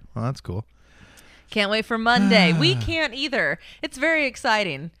 Okay, well that's cool. Can't wait for Monday. We can't either. It's very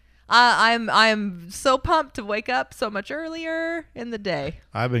exciting. I'm so pumped to wake up so much earlier in the day.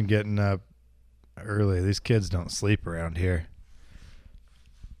 I've been getting up early. These kids don't sleep around here.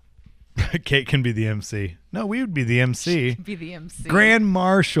 Kate can be the MC. No, we would be the MC. Be the MC. Grand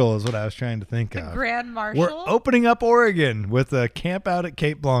Marshal is what I was trying to think of. Grand Marshal? We're opening up Oregon with a camp out at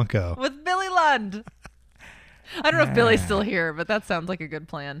Cape Blanco. With Billy Lund. I don't know if Billy's still here, but that sounds like a good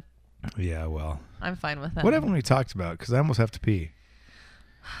plan. Yeah, well. I'm fine with that. What haven't we talked about? Because I almost have to pee.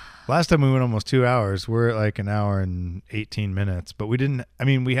 Last time we went almost 2 hours. We're at like an hour and 18 minutes. But we didn't. I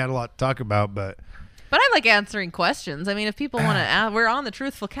mean, we had a lot to talk about, but. But I like answering questions. I mean, if people want to, we're on the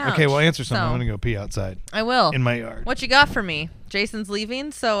Truthful Couch. Okay, well, answer something. So, I'm going to go pee outside. I will. In my yard. What you got for me? Jason's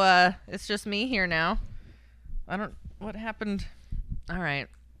leaving, so it's just me here now. What happened? All right.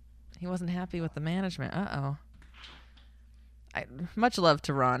 He wasn't happy with the management. Uh-oh. Much love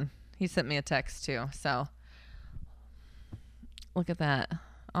to Ron. He sent me a text too, so look at that.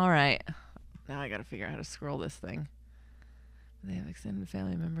 All right. Now I got to figure out how to scroll this thing. They have extended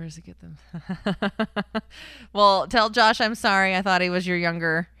family members to get them. Well, tell Josh I'm sorry. I thought he was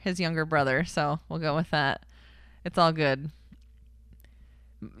his younger brother, so we'll go with that. It's all good.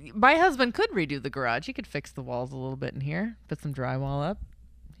 My husband could redo the garage. He could fix the walls a little bit in here, put some drywall up,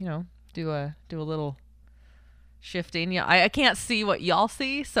 do a little shifting. Yeah, I can't see what y'all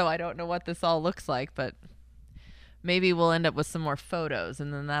see, so I don't know what this all looks like, but maybe we'll end up with some more photos,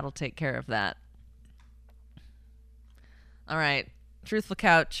 and then that'll take care of that. All right, Truthful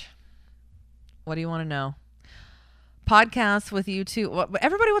Couch. What do you want to know? Podcasts with you two.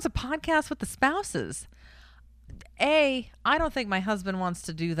 Everybody wants a podcast with the spouses. A, I don't think my husband wants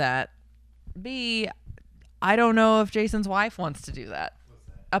to do that. B, I don't know if Jason's wife wants to do that.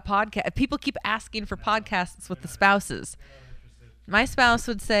 A podcast. People keep asking for podcasts with the spouses. My spouse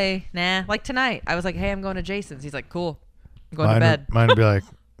would say, nah. Like tonight, I was like, hey, I'm going to Jason's. He's like, cool. I'm going to bed. Mine would be like,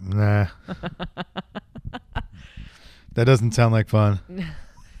 nah. That doesn't sound like fun.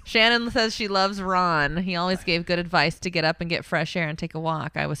 Shannon says she loves Ron. He always gave good advice to get up and get fresh air and take a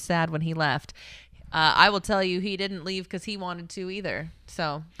walk. I was sad when he left. I will tell you, he didn't leave because he wanted to either.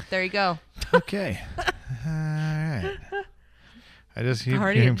 So there you go. Okay. All right. I just keep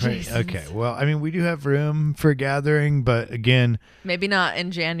Party getting at Jason's. okay. Well, I mean, we do have room for a gathering, but again, Maybe not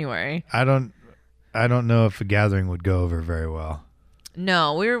in January. I don't know if a gathering would go over very well.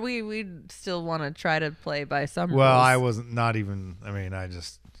 No, we still want to try to play by some Well, rules. I wasn't not even. I mean, I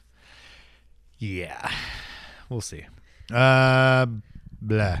just. Yeah, we'll see. Blah.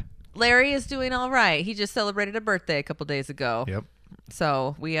 Larry is doing all right. He just celebrated a birthday a couple days ago. Yep.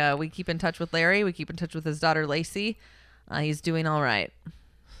 So we keep in touch with Larry. We keep in touch with his daughter Lacey. He's doing all right.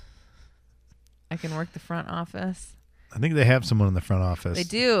 I can work the front office. I think they have someone in the front office. They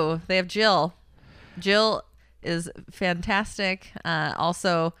do. They have Jill. Jill is fantastic.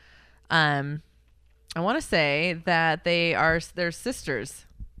 Also, I want to say that they're sisters.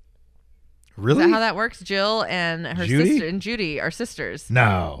 Really? Is that how that works? Jill and her Judy? sister and Judy are sisters.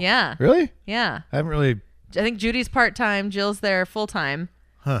 No. Yeah. Really? Yeah. I haven't really. I think Judy's part-time. Jill's there full-time.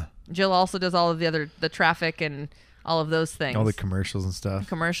 Huh. Jill also does all of the traffic and all of those things. All the commercials and stuff.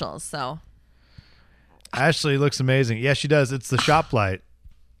 commercials. So Ashley looks amazing. Yeah, she does. It's the shop light.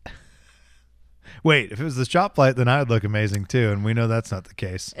 Wait, if it was the shop light, then I would look amazing too, and we know that's not the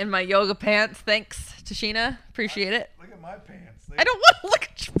case. in my yoga pants, thanks to Sheena. Appreciate it. Look at my pants. I don't want to look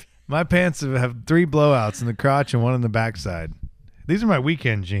at your My pants have 3 blowouts in the crotch and 1 in the backside. These are my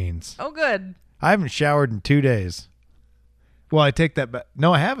weekend jeans. Oh, good. I haven't showered in 2 days. Well, I take that back.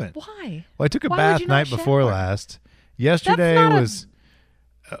 No, I haven't. Why? Well, I took a Why would bath you not night before shower? last. Yesterday not a- was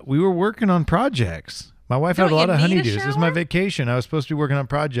we were working on projects. My wife had a Don't lot you of need a honeydews. This is my shower? vacation. I was supposed to be working on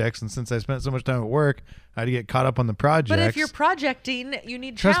projects, and since I spent so much time at work, I had to get caught up on the projects. But if you're projecting, you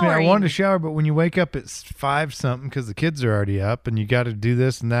need Trust showering. me, I wanted to shower, but when you wake up at 5 something because the kids are already up, and you got to do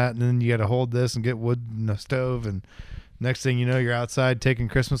this and that, and then you got to hold this and get wood in the stove, and next thing you know, you're outside taking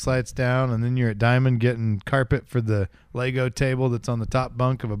Christmas lights down, and then you're at Diamond getting carpet for the Lego table that's on the top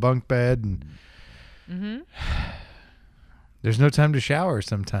bunk of a bunk bed, and there's no time to shower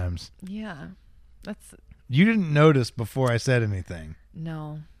sometimes. Yeah. That's You didn't notice before I said anything.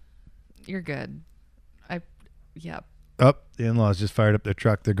 no. You're good. Yep. Oh, the in-laws just fired up their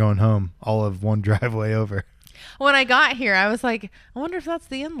truck. They're going home, all of one driveway over. When I got here, I was like, I wonder if that's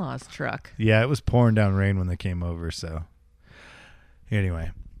the in-laws truck. Yeah, it was pouring down rain when they came over, so.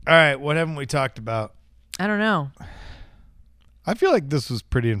 Anyway. All right, what haven't we talked about? I don't know. I feel like this was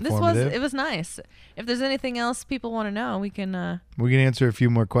pretty It informative. was nice. If there's anything else people want to know, we can We can answer a few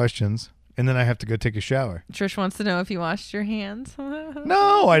more questions, and then I have to go take a shower. Trish wants to know if you washed your hands.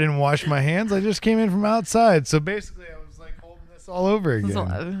 No, I didn't wash my hands. I just came in from outside. So basically, I was like holding this all over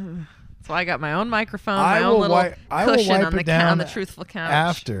again. So I got my own microphone, my own little I will cushion wipe on it the down on the truthful couch.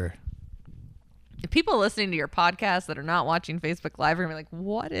 after. If people listening to your podcast that are not watching Facebook Live are gonna be like,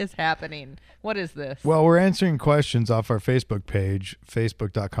 "What is happening? What is this?" Well, we're answering questions off our Facebook page,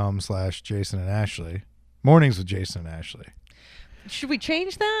 facebook.com/Jason and Ashley. Mornings with Jason and Ashley. Should we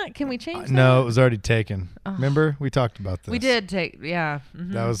change that? Can we change that? No, it was already taken. Remember? We talked about this. We did take. Yeah.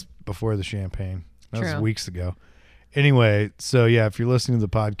 Mhm. That was before the champagne. That was True. weeks ago. Anyway, so yeah, if you're listening to the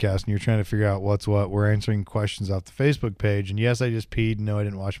podcast and you're trying to figure out what's what, we're answering questions off the Facebook page. And yes, I just peed. No, I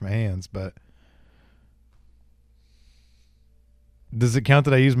didn't wash my hands, but does it count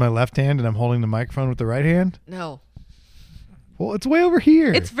that I use my left hand and I'm holding the microphone with the right hand? No. Well, it's way over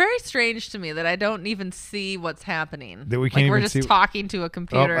here. It's very strange to me that I don't even see what's happening. That we like can't we're even just see- talking to a Oh,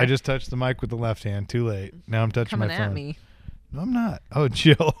 computer. I just touched the mic with the left hand. Too late. Now I'm touching coming my phone. at me. No, I'm not. Oh,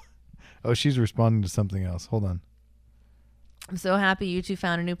 Jill. Oh, she's responding to something else. Hold on. I'm so happy you two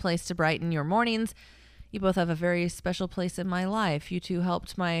found a new place to brighten your mornings. You both have a very special place in my life. You two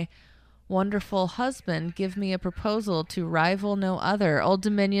helped my wonderful husband give me a proposal to rival no other. Old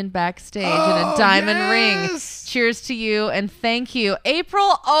Dominion backstage and a diamond ring. yes! Cheers to you and thank you.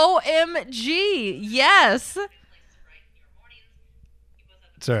 April OMG. Yes.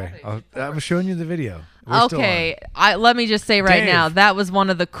 Sorry. I was showing you the video. We're still Okay, let me just say right Dave. now, that was one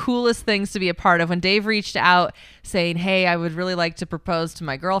of the coolest things to be a part of. When Dave reached out saying, hey, I would really like to propose to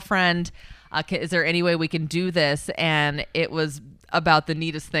my girlfriend. Is there any way we can do this? And it was about the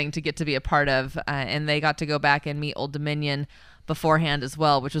neatest thing to get to be a part of. And they got to go back and meet Old Dominion beforehand as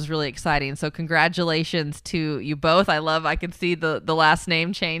well, which was really exciting. So congratulations to you both. I can see the last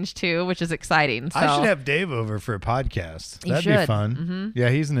name change too, which is exciting. So. I should have Dave over for a podcast. You That'd be should. fun. Mm-hmm. Yeah,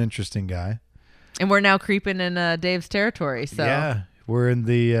 he's an interesting guy. And we're now creeping in Dave's territory. So Yeah, we're in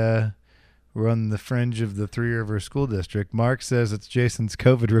the we're on the fringe of the Three River School District. Mark says it's Jason's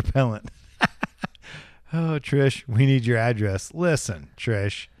COVID repellent. Oh, Trish, we need your address. Listen,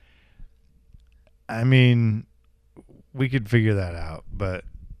 Trish, I mean, we could figure that out, but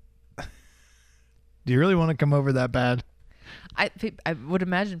do you really want to come over that bad? I would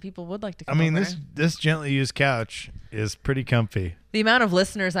imagine people would like to I come mean, over. this gently used couch is pretty comfy. The amount of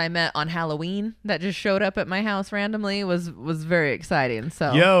listeners I met on Halloween that just showed up at my house randomly was very exciting.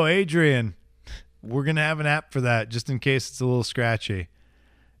 So Yo, Adrian, we're going to have an app for that just in case it's a little scratchy.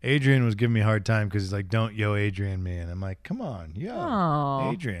 Adrian was giving me a hard time because he's like, don't yo Adrian me. And I'm like, come on, yo,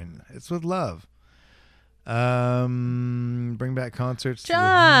 Aw. Adrian. It's with love. Bring back concerts.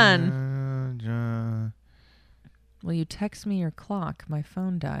 John. Will you text me your clock? My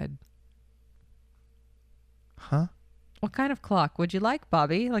phone died. Huh? What kind of clock would you like,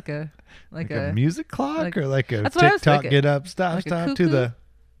 Bobby? Like a music clock or like a That's what I was TikTok thinking. get up, stop, Like a stop to cuckoo? the.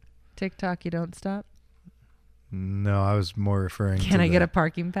 TikTok, you don't stop. No, I was more referring to. Can I get a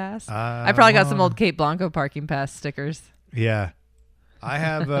parking pass? I I probably got some old Kate Blanco parking pass stickers. Yeah, I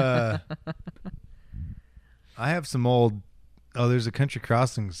have. I have some old. Oh, there's a Country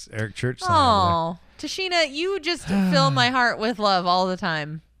Crossings Eric Church sign. Oh, Tashina, you just fill my heart with love all the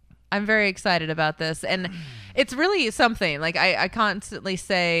time. I'm very excited about this, and it's really something. Like I constantly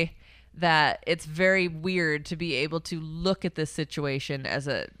say that it's very weird to be able to look at this situation as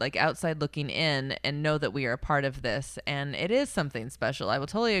a like outside looking in and know that we are a part of this, and it is something special. I will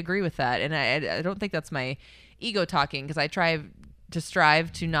totally agree with that, and I don't think that's my ego talking, because I try to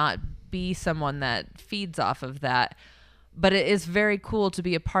strive to not be someone that feeds off of that. But it is very cool to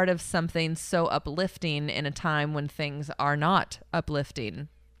be a part of something so uplifting in a time when things are not uplifting.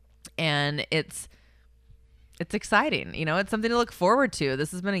 And it's exciting. You know, it's something to look forward to.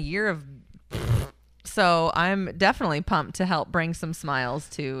 This has been a year of... So I'm definitely pumped to help bring some smiles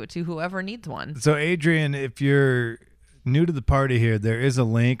to whoever needs one. So, Adrian, if you're new to the party here, there is a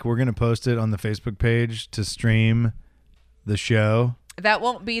link. We're going to post it on the Facebook page to stream the show. That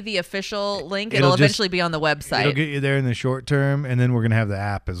won't be the official link. It'll It'll just- eventually be on the website. It'll get you there in the short term, and then we're going to have the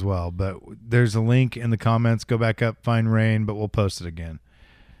app as well. But there's a link in the comments. Go back up, find Rain, but we'll post it again.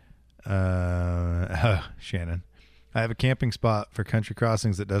 Shannon. I have a camping spot for Country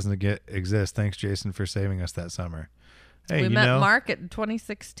Crossings that doesn't exist. Thanks, Jason, for saving us that summer. Hey, we you met know, Mark at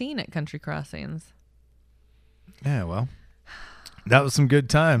 2016 at Country Crossings. Yeah, well, that was some good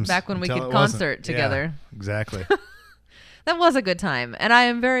times. Back when we until could it wasn't. concert together. Yeah, exactly. That was a good time, and I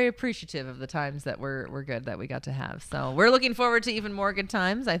am very appreciative of the times that were good that we got to have. So we're looking forward to even more good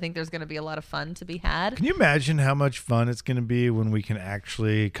times. I think there's going to be a lot of fun to be had. Can you imagine how much fun it's going to be when we can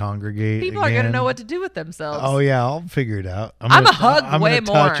actually congregate? People are going to again? know what to do with themselves. Oh yeah, I'll figure it out. I'm gonna- a hug I'm way gonna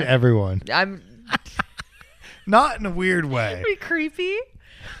touch more. everyone, I'm not in a weird way. be creepy,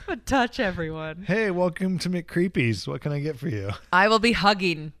 but touch everyone. Hey, welcome to McCreepies. What can I get for you? I will be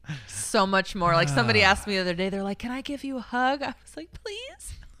hugging so much more. Like somebody asked me the other day, they're like, "Can I give you a hug?" I was like,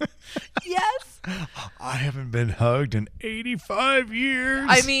 "Please." Yes. I haven't been hugged in 85 years.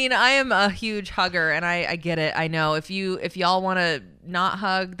 I mean, I am a huge hugger, and I get it. I know if y'all want to not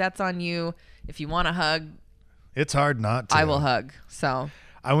hug, that's on you. If you want to hug, it's hard not to. I will hug. So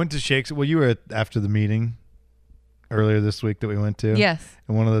I went to Shakespeare. Well, you were after the meeting earlier this week that we went to. yes.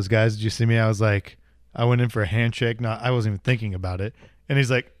 And one of those guys, did you see me? I was like, I went in for a handshake. I wasn't even thinking about it. And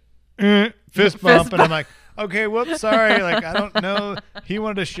he's like, fist bump. And I'm like, okay, whoops, sorry. Like, I don't know. He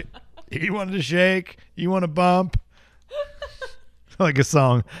wanted to shake. You want to bump? Like a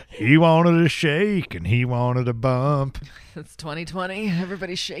song. He wanted to shake and he wanted to bump. It's 2020.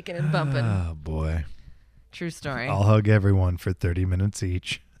 Everybody's shaking and bumping. Oh, boy. True story. I'll hug everyone for 30 minutes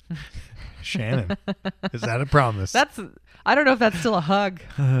each. Shannon, is that a promise? I don't know if that's still a hug.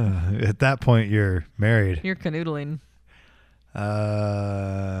 At that point, you're married. You're canoodling.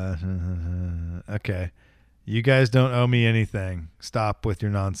 Okay. You guys don't owe me anything. Stop with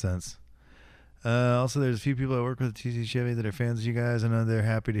your nonsense. Also, there's a few people I work with at TC Chevy that are fans of you guys. I know they're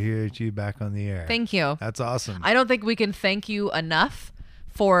happy to hear you back on the air. Thank you. That's awesome. I don't think we can thank you enough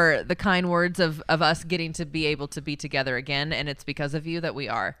for the kind words of us getting to be able to be together again, and it's because of you that we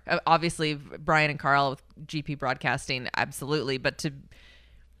are. Obviously, Brian and Carl with GP Broadcasting, absolutely, but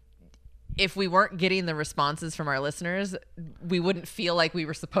if we weren't getting the responses from our listeners, we wouldn't feel like we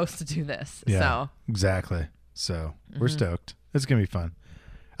were supposed to do this. Yeah, So exactly. So we're stoked. It's going to be fun.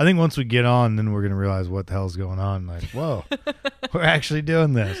 I think once we get on, then we're going to realize what the hell's going on. Like, whoa, we're actually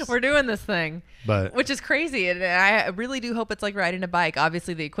doing this. we're doing this thing. But Which is crazy, and I really do hope it's like riding a bike.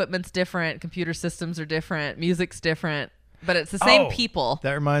 Obviously, the equipment's different, computer systems are different, music's different, but it's the same people.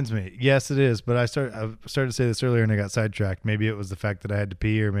 That reminds me. Yes, it is. But I started to say this earlier and I got sidetracked. Maybe it was the fact that I had to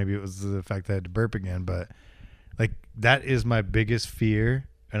pee, or maybe it was the fact that I had to burp again. But like, that is my biggest fear,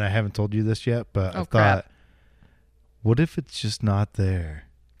 and I haven't told you this yet. But I've crap. thought, what if it's just not there?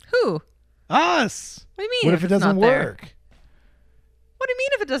 Who? Us. What do you mean? What if it it's doesn't not there? work? What do you mean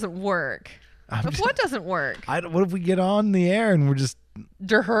if it doesn't work? What doesn't work? What if we get on the air and we're just...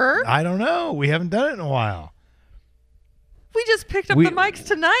 her? I don't know. We haven't done it in a while. We just picked up the mics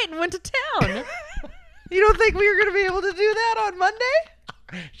tonight and went to town. You don't think we were going to be able to do that on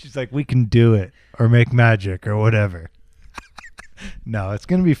Monday? She's like, we can do it or make magic or whatever. No, it's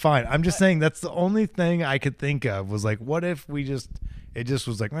going to be fine. I'm just saying that's the only thing I could think of was like, what if it just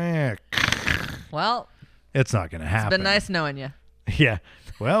was like, Well, it's not going to happen. it's been nice knowing you. Yeah.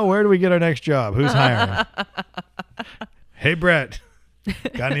 Well, where do we get our next job? Who's hiring? Hey, Brett,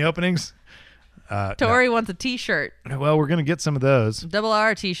 got any openings? Tori wants a T-shirt. Well, we're going to get some of those. Double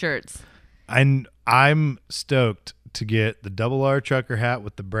R T-shirts. I'm stoked to get the double R trucker hat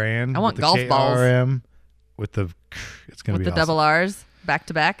with the brand. I want with golf the balls. KRM with the. It's going to With be the awesome. double R's back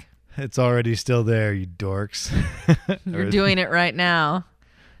to back. It's already still there, you dorks. You're doing it right now.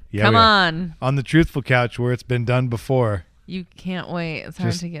 Yeah, Come we are. on. On the Truthful Couch where it's been done before. You can't wait. It's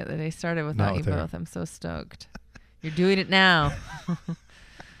hard Just to get the day started not without you with her. both. I'm so stoked. You're doing it now.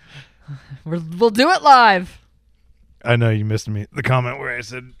 We'll do it live. I know you missed me. The comment where I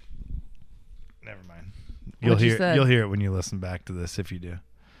said, never mind. What'd you say? You'll hear it when you listen back to this if you do.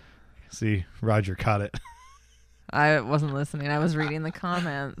 See, Roger caught it. I wasn't listening. I was reading the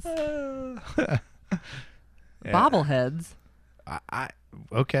comments. Yeah. Bobbleheads.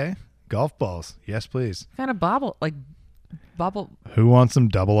 Okay. Golf balls. Yes, please. What kind of bobble? Who wants some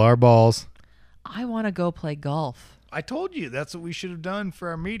double R balls? I want to go play golf. I told you that's what we should have done for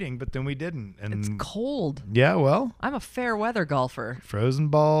our meeting, but then we didn't. And It's cold. yeah, well, I'm a fair weather golfer. frozen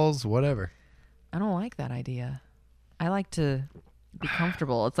balls, whatever. I don't like that idea. I like to be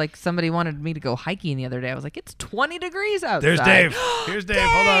comfortable. It's like somebody wanted me to go hiking the other day. I was like, it's 20 degrees outside. There's Dave. Here's Dave.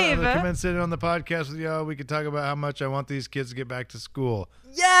 Hold on. I'm Dave! going to come and sit on the podcast with y'all. We can talk about how much I want these kids to get back to school.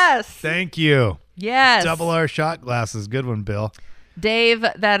 Yes. Thank you. Yes. Double R shot glasses. Good one, Bill. Dave,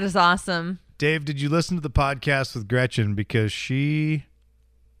 that is awesome. Dave, did you listen to the podcast with Gretchen? Because she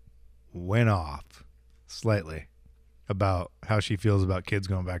went off slightly about how she feels about kids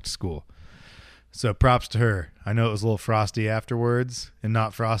going back to school. So props to her. I know it was a little frosty afterwards, and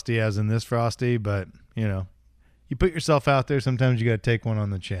not frosty as in this frosty, but, you know, you put yourself out there. Sometimes you got to take one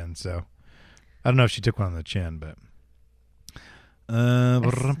on the chin. So I don't know if she took one on the chin, but.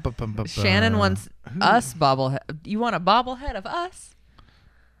 Shannon wants us bobblehead. You want a bobblehead of us?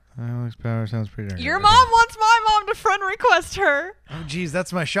 Alex Power sounds pretty darn Your good. mom wants my mom to friend request her. Oh, geez,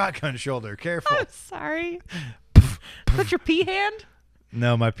 that's my shotgun shoulder. Careful. I'm sorry. Put your pea hand?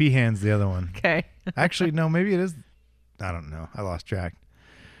 No, my pea hand's the other one. Okay. Actually, no, maybe it is. I don't know. I lost track.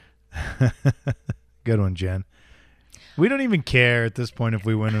 Good one, Jen. We don't even care at this point if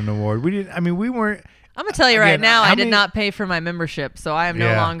we win an award. We didn't. I mean, we weren't. I'm going to tell you right Again, now, how I did many- not pay for my membership, so I am no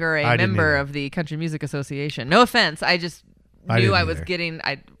Yeah, longer I a didn't member either. of the Country Music Association. No offense. I just I knew didn't I was either. getting,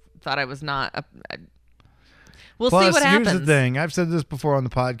 I thought I was not. We'll Plus, see what happens. here's the thing. I've said this before on the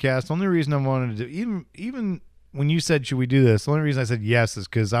podcast. The only reason I wanted to do, even when you said, should we do this? The only reason I said yes is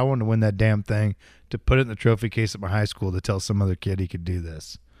because I wanted to win that damn thing to put it in the trophy case at my high school to tell some other kid he could do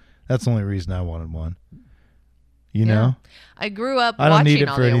this. That's the only reason I wanted one. You know? I grew up I don't watching need it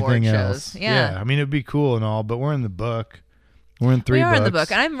all for the anything award else. shows. Yeah. I mean, it'd be cool and all, but we're in the book. We're in 3 We are books. in the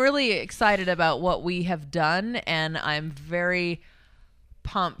book, and I'm really excited about what we have done, and I'm very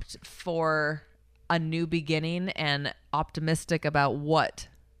pumped for a new beginning and optimistic about what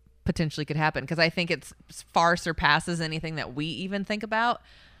potentially could happen, because I think it's far surpasses anything that we even think about,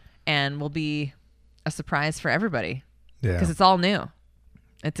 and will be a surprise for everybody Yeah. because it's all new.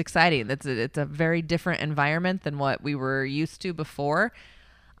 It's exciting. It's a very different environment than what we were used to before.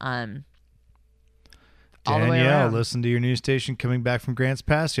 All the way Danielle, around. listen to your news station coming back from Grants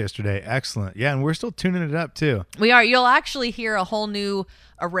Pass yesterday. Excellent. Yeah, and we're still tuning it up, too. We are. You'll actually hear a whole new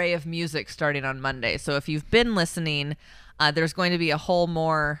array of music starting on Monday. So if you've been listening, there's going to be a whole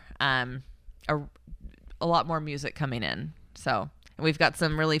more, a lot more music coming in. So we've got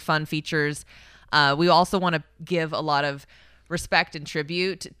some really fun features. We also want to give a lot of respect and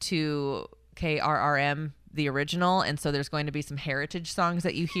tribute to KRRM, the original. And so there's going to be some heritage songs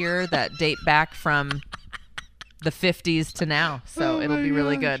that you hear that date back from the 50s to now. So Oh it'll my be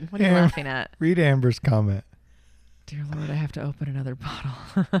really gosh. good. What are you Yeah. laughing at? Read Amber's comment. Dear Lord, I have to open another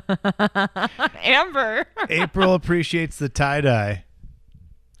bottle. Amber. April appreciates the tie-dye.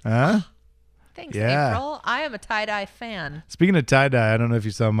 Huh? Thanks, Yeah. April. I am a tie-dye fan. Speaking of tie-dye, I don't know if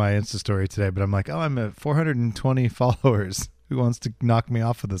you saw my Insta story today, but I'm like, oh, I'm at 420 followers. Who wants to knock me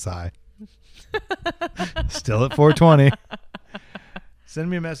off of this high? Still at 420. Send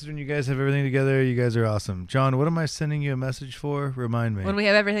me a message when you guys have everything together. You guys are awesome. John, what am I sending you a message for? Remind me. When we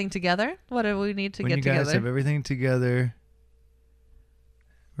have everything together, what do we need to when get together? When you guys have everything together,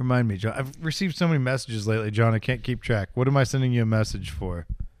 remind me, John. I've received so many messages lately, John. I can't keep track. What am I sending you a message for?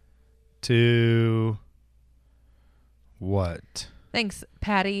 To what? Thanks,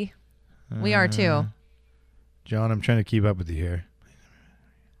 Patty. We are too. John, I'm trying to keep up with you here.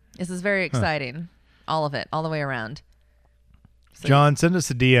 This is very exciting. All of it, all the way around. So John, send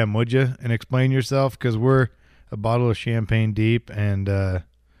us a DM, would you? And explain yourself, because we're a bottle of champagne deep. And,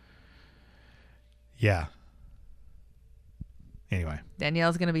 yeah. Anyway.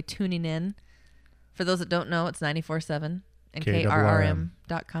 Danielle's going to be tuning in. For those that don't know, it's 94.7 and KRRM.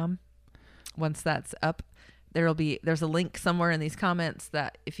 KRRM.com. Once that's up, there's a link somewhere in these comments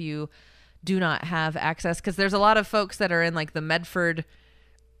that if you do not have access, because there's a lot of folks that are in like the Medford,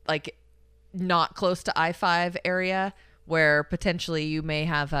 like not close to I-5 area, where potentially you may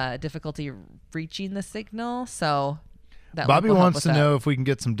have difficulty reaching the signal. So that Bobby wants to know if we can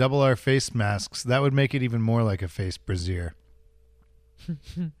get some double R face masks. That would make it even more like a face brassiere.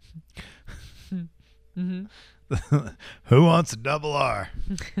 Mm-hmm. Who wants a double R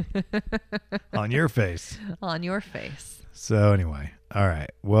on your face? On your face. So anyway, all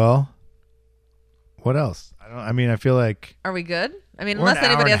right. Well, what else? I feel like. Are we good? I mean, unless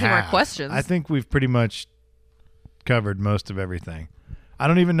anybody has any more questions. I think we've pretty much covered most of everything. I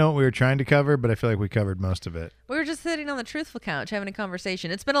don't even know what we were trying to cover, but I feel like we covered most of it. We were just sitting on the Truthful couch having a conversation.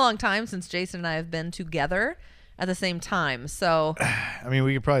 It's been a long time since Jason and I have been together at the same time. So, I mean,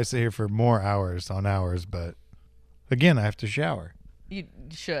 we could probably sit here for more hours on hours, but again, I have to shower. You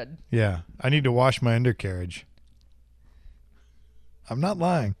should. Yeah. I need to wash my undercarriage. I'm not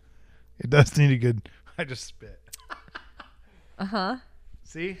lying. It does need a good. I just spit. Uh-huh.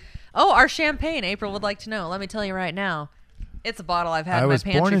 See? Oh, our champagne, April would like to know. Let me tell you right now. It's a bottle I've had in my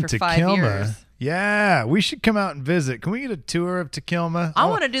pantry for 5 years. Yeah, we should come out and visit. Can we get a tour of Tequilma? I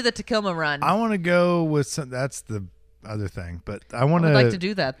want to do the Tequilma run. I want to go with some. That's the other thing, but I want would like to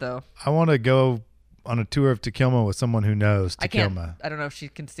do that though. I want to go on a tour of Tequilma with someone who knows Tequilma. I don't know if she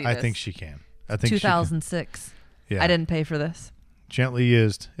can see I this. think she can. I think 2006. Yeah. I didn't pay for this. Gently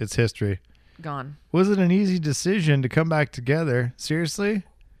used. It's history. Gone. Was it an easy decision to come back together? Seriously?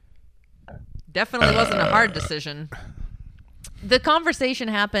 Definitely wasn't a hard decision. The conversation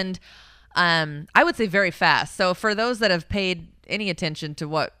happened, I would say, very fast. So for those that have paid any attention to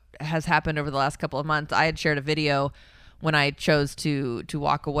what has happened over the last couple of months, I had shared a video when I chose to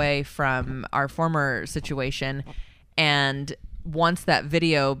walk away from our former situation. And once that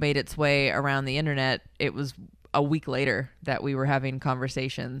video made its way around the internet, it was a week later that we were having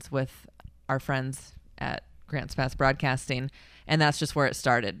conversations with our friends at Grants Pass Broadcasting. And that's just where it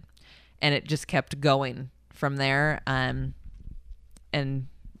started. And it just kept going from there. And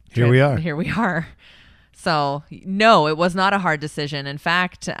here we are. Here we are. So, no, it was not a hard decision. In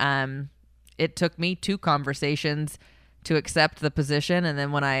fact, it took me 2 conversations to accept the position. And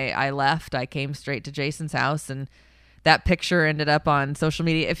then when I left, I came straight to Jason's house, and that picture ended up on social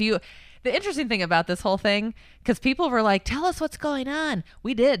media. The interesting thing about this whole thing, because people were like, tell us what's going on.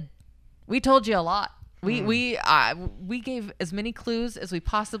 We did. We told you a lot. We gave as many clues as we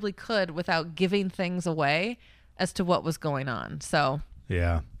possibly could without giving things away as to what was going on. So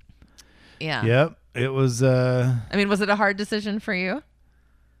yeah. Yep. It was. I mean, was it a hard decision for you?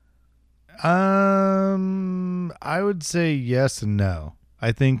 I would say yes and no.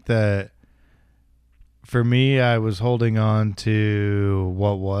 I think that for me, I was holding on to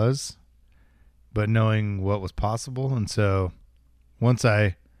what was, but knowing what was possible, and so once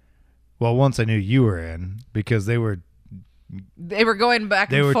I knew you were in, because they were going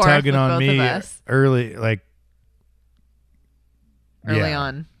back and forth. They were tugging with on both me of us. early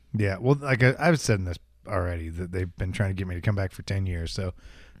on. Yeah. Well, like I've said this already, that they've been trying to get me to come back for 10 years. So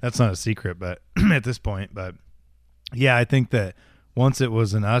that's not a secret, but at this point, but yeah, I think that once it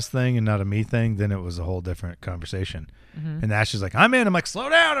was an us thing and not a me thing, then it was a whole different conversation. Mm-hmm. And Ash is like, I'm in. I'm like, slow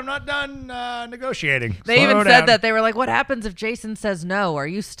down. I'm not done negotiating. They even said that. They were like, what happens if Jason says no? Are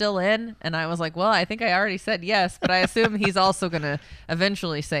you still in? And I was like, well, I think I already said yes, but I assume he's also going to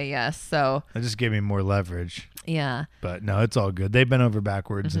eventually say yes. So that just gave me more leverage. Yeah. But no, it's all good. They've been over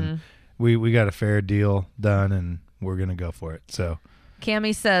backwards, and we got a fair deal done, and we're going to go for it. So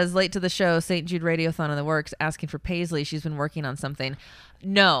Cammie says, late to the show, St. Jude Radiothon in the works, asking for Paisley. She's been working on something.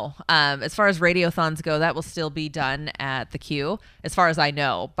 No. As far as radiothons go, that will still be done at the Q. As far as I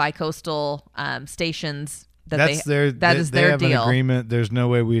know, bi-coastal stations, that is their they have deal. An agreement. There's no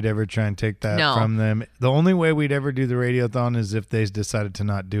way we'd ever try and take that from them. The only way we'd ever do the radiothon is if they decided to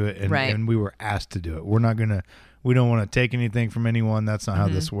not do it, and we were asked to do it. We're not we don't want to take anything from anyone. That's not how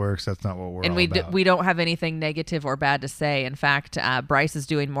this works. That's not what we're And all about. we don't have anything negative or bad to say. In fact, Bryce is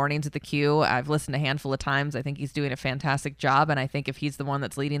doing mornings at the Q. I've listened a handful of times. I think he's doing a fantastic job. And I think if he's the one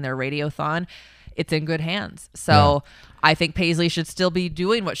that's leading their radiothon, it's in good hands. So I think Paisley should still be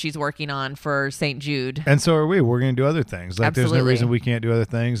doing what she's working on for St. Jude. And so are we. We're going to do other things. Like there's no Absolutely. reason we can't do other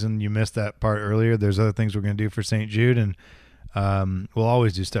things. And you missed that part earlier. There's other things we're going to do for St. Jude. And we'll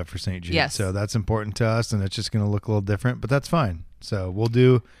always do stuff for St. Jude. Yes. So that's important to us. And it's just going to look a little different. But that's fine. So we'll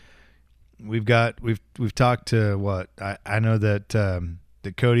do. We've talked to what? I know that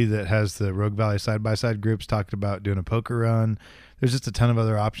that Cody that has the Rogue Valley side-by-side groups talked about doing a poker run. There's just a ton of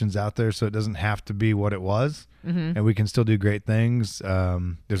other options out there, so it doesn't have to be what it was, and we can still do great things.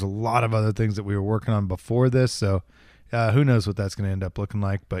 There's a lot of other things that we were working on before this, so who knows what that's going to end up looking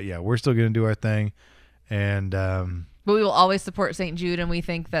like. But, yeah, we're still going to do our thing. And But we will always support St. Jude, and we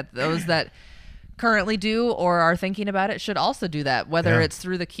think that those that currently do or are thinking about it should also do that, whether it's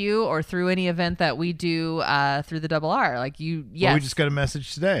through the Q or through any event that we do through the Double R. Like you, yes. Well, we just got a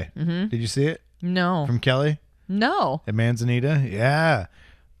message today. Did you see it? No. From Kelly? No. At Manzanita? Yeah.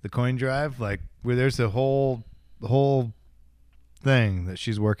 The coin drive, like where there's the whole thing that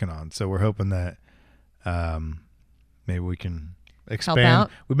she's working on. So we're hoping that maybe we can expand. Help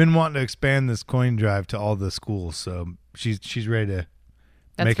out? We've been wanting to expand this coin drive to all the schools. So she's ready to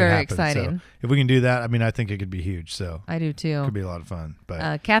That's make very it happen. exciting. So if we can do that, I mean, I think it could be huge. So I do too. it could be a lot of fun.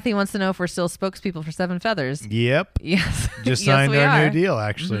 But Kathy wants to know if we're still spokespeople for Seven Feathers. yep. Yes. Just Yes, signed we our are. new deal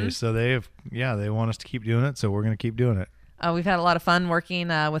actually. So they want us to keep doing it. So we're going to keep doing it. We've had a lot of fun working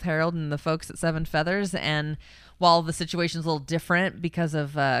with Harold and the folks at Seven Feathers. And while the situation's a little different because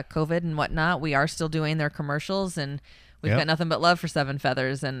of COVID and whatnot, we are still doing their commercials, and we've got nothing but love for Seven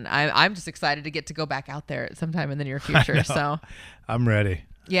Feathers. And I'm just excited to get to go back out there at sometime in the near future. So I'm ready.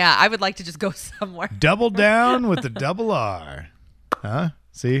 yeah, I would like to just go somewhere. Double down with the double R. Huh?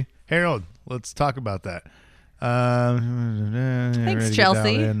 See? Harold, let's talk about that. Thanks,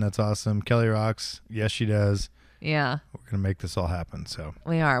 Chelsea. That's awesome. Kelly rocks. Yes, she does. Yeah, We're going to make this all happen. So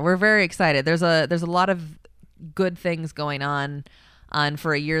we are. We're very excited. There's a lot of good things going on. And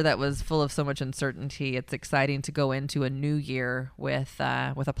for a year that was full of so much uncertainty, it's exciting to go into a new year with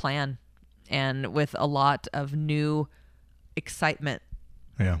a plan and with a lot of new excitement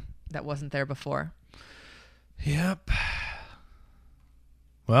yeah. that wasn't there before. Yep.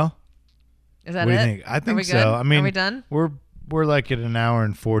 Well, Is that what it? do you think? I Are think we so. good? I mean, are we done? We're like at an hour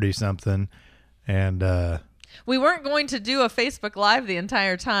and 40 something. And We weren't going to do a Facebook Live the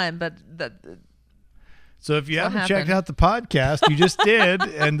entire time, but so if you What haven't checked happened? out the podcast, you just did.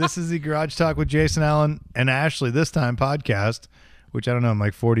 And this is the Garage Talk with Jason Allen and Ashley this time podcast, which I don't know, I'm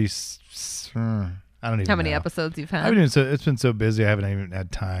like 40. I don't even know. how many episodes you've had? It's been so busy. I haven't even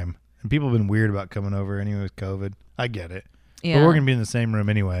had time. And people have been weird about coming over anyway with COVID. I get it. Yeah. But we're going to be in the same room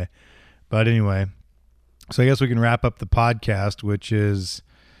anyway. But anyway, so I guess we can wrap up the podcast, which is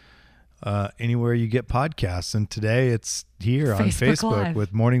anywhere you get podcasts. And today it's here on Facebook Facebook Live.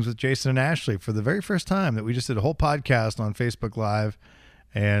 with Mornings with Jason and Ashley for the very first time that we just did a whole podcast on Facebook Live.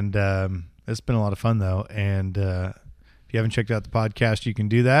 And it's been a lot of fun, though. And if you haven't checked out the podcast, you can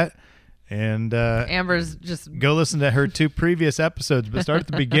do that. And Amber's just go listen to her 2 previous episodes, but start at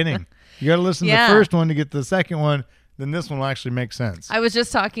the beginning. You got to listen to Yeah. the first one to get to the second one. Then this one will actually make sense. I was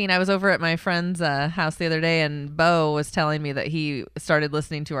just talking. I was over at my friend's house the other day, and Bo was telling me that he started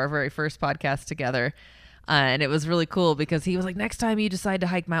listening to our very first podcast together. And it was really cool because he was like, next time you decide to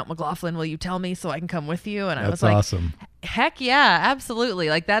hike Mount McLaughlin, will you tell me so I can come with you? And I was That's like, awesome. heck yeah, absolutely.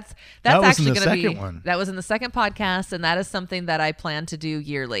 Like that's That was in actually the going to be, second one. that was in the second podcast. And that is something that I plan to do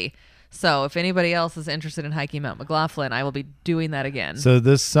yearly. So if anybody else is interested in hiking Mount McLaughlin, I will be doing that again. So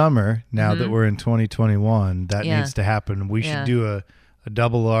this summer, now that we're in 2021, that Yeah. needs to happen. We Yeah. should do a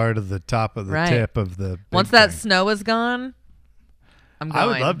double R to the top of the Right. tip of the big Once that thing. snow is gone, I'm going. I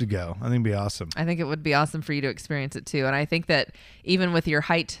would love to go. I think it'd be awesome. I think it would be awesome for you to experience it too. And I think that even with your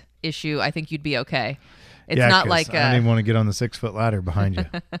height issue, I think you'd be okay. It's Yeah, not 'cause like I don't even want to get on the 6-foot ladder behind you.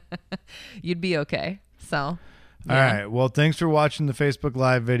 you'd be okay. So, All right. Well, thanks for watching the Facebook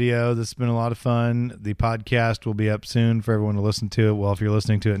Live video. This has been a lot of fun. The podcast will be up soon for everyone to listen to it. Well, if you're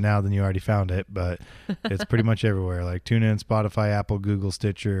listening to it now, then you already found it, but it's pretty much everywhere. Like TuneIn, Spotify, Apple, Google,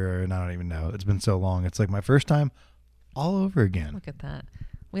 Stitcher, and I don't even know. It's been so long. It's like my first time all over again. look at that.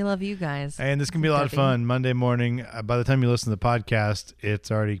 We love you guys. And this can be a lot of Debbie. fun. Monday morning, by the time you listen to the podcast, it's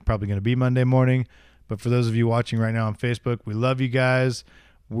already probably going to be Monday morning. But for those of you watching right now on Facebook, we love you guys.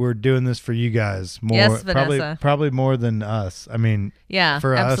 We're doing this for you guys more, Yes, Vanessa. probably more than us. I mean, Yeah,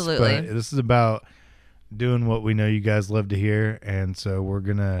 for absolutely. us, but this is about doing what we know you guys love to hear, and so we're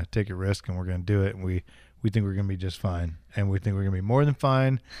gonna take a risk and we're gonna do it. And we we think we're going to be just fine, and we think we're going to be more than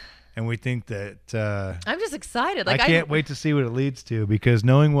fine, and we think that I'm just excited. I can't wait to see what it leads to, because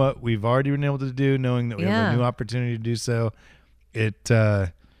knowing what we've already been able to do, knowing that we have a new opportunity to do so,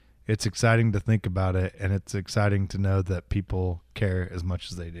 it's exciting to think about it, and it's exciting to know that people care as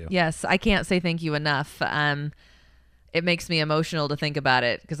much as they do. Yes, I can't say thank you enough. It makes me emotional to think about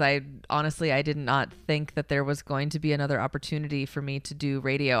it, because I did not think that there was going to be another opportunity for me to do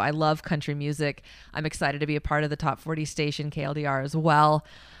radio. I love country music. I'm excited to be a part of the Top 40 station, KLDR, as well.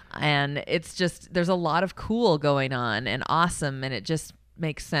 And it's just, there's a lot of cool going on and awesome, and it just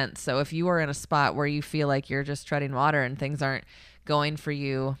makes sense. So if you are in a spot where you feel like you're just treading water and things aren't going for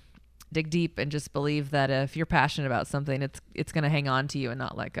you, dig deep and just believe that if you're passionate about something, it's going to hang on to you and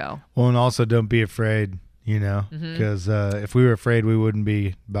not let go. Well, and also don't be afraid, because if we were afraid, we wouldn't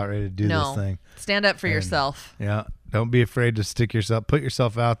be about ready to do this thing. Stand up for yourself. Yeah. Don't be afraid to put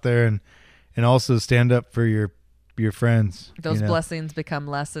yourself out there, and also stand up for your friends. Those blessings become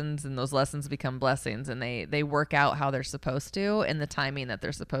lessons, and those lessons become blessings, and they work out how they're supposed to in the timing that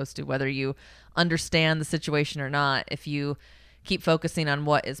they're supposed to, whether you understand the situation or not. If you keep focusing on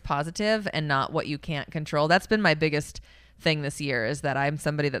what is positive and not what you can't control. That's been my biggest thing this year, is that I'm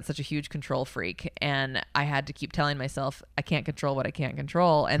somebody that's such a huge control freak, and I had to keep telling myself I can't control what I can't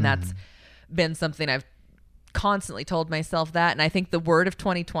control, and that's been something I've constantly told myself that. And I think the word of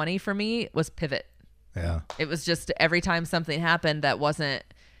 2020 for me was pivot. Yeah. It was just every time something happened that wasn't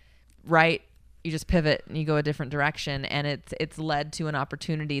right, you just pivot and you go a different direction, and it's led to an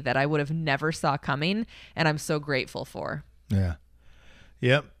opportunity that I would have never saw coming, and I'm so grateful for. Yeah.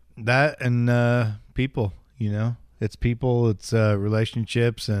 Yep. That and people, it's people, it's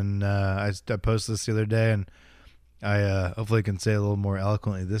relationships. And I posted this the other day, and I hopefully can say it a little more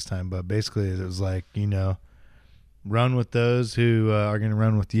eloquently this time, but basically it was like, run with those who are going to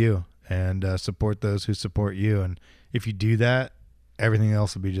run with you, and support those who support you. And if you do that, everything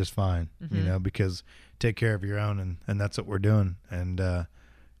else will be just fine, because take care of your own, and that's what we're doing. And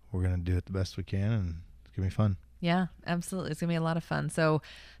we're going to do it the best we can, and it's going to be fun. Yeah, absolutely. It's going to be a lot of fun. So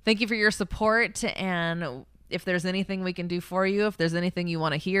thank you for your support. And if there's anything we can do for you, if there's anything you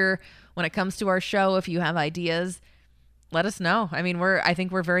want to hear when it comes to our show, if you have ideas, let us know. I mean, I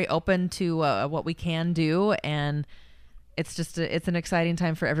think we're very open to what we can do. And it's just, it's an exciting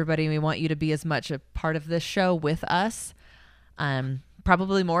time for everybody. We want you to be as much a part of this show with us.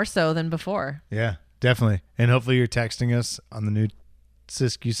 Probably more so than before. Yeah, definitely. And hopefully you're texting us on the new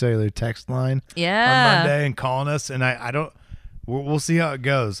Siskiyou Cellular text line on Monday and calling us, and we'll see how it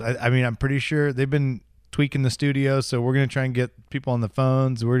goes. I mean, I'm pretty sure they've been tweaking the studio, so we're going to try and get people on the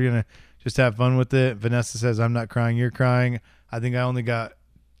phones. We're going to just have fun with it. Vanessa says, I'm not crying, you're crying. I think I only got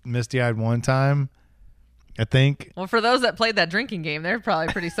misty-eyed one time, I think. Well, for those that played that drinking game, they're probably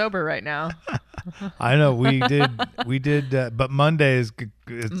pretty sober right now. I know we did, but Mondays,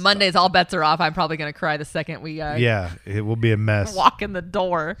 all bets are off. I'm probably going to cry the second we it will be a mess. Walk in the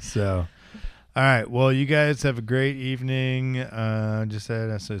door. So, all right. Well, you guys have a great evening. Just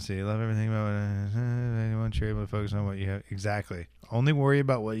said associate. Love everything about anyone. You're able to focus on what you have. Exactly. Only worry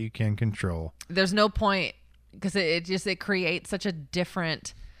about what you can control. There's no point, because it creates such a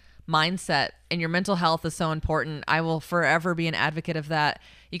different mindset, and your mental health is so important. I will forever be an advocate of that.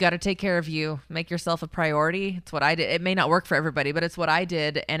 You got to take care of you, make yourself a priority. It's what I did. It may not work for everybody, but it's what I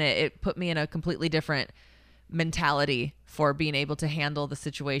did. And it put me in a completely different mentality for being able to handle the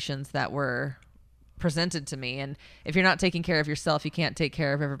situations that were presented to me. And if you're not taking care of yourself, you can't take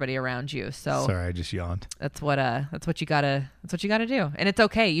care of everybody around you. So sorry, I just yawned. That's what you gotta do. And it's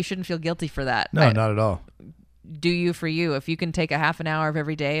okay. You shouldn't feel guilty for that. No, not at all. Do you for you. If you can take a half an hour of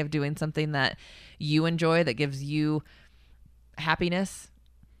every day of doing something that you enjoy, that gives you happiness,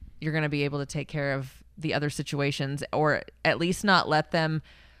 you're going to be able to take care of the other situations, or at least not let them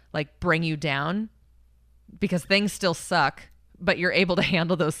like bring you down, because things still suck, but you're able to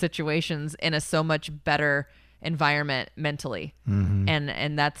handle those situations in a so much better environment mentally. Mm-hmm.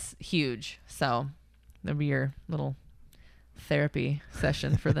 And that's huge. So that'll be your little therapy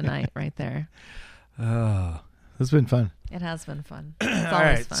session for the night right there. Oh, it's been fun. It has been fun. All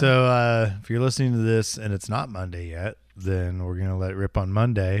right. Fun. So if you're listening to this and it's not Monday yet, then we're going to let it rip on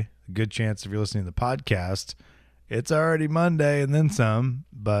Monday. A good chance if you're listening to the podcast, it's already Monday and then some.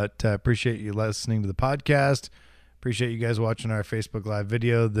 But appreciate you listening to the podcast. Appreciate you guys watching our Facebook Live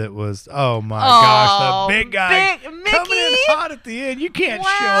video. That was, oh my gosh, the big guy Big Mickey? coming in hot at the end. You can't show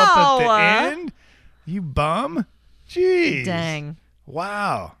up at the end, you bum. Jeez. Dang.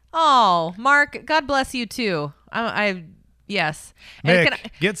 Wow. Oh, Mark, God bless you too. Yes. And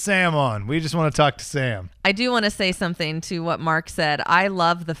Mick, get Sam on. We just want to talk to Sam. I do want to say something to what Mark said. I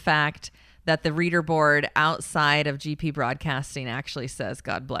love the fact that the reader board outside of GP Broadcasting actually says,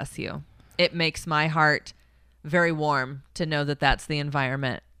 God bless you. It makes my heart very warm to know that that's the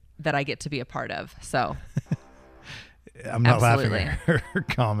environment that I get to be a part of. So I'm not absolutely. laughing at her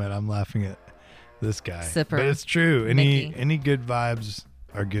comment. I'm laughing at this guy. Sipper, but it's true. Mickey. Any good vibes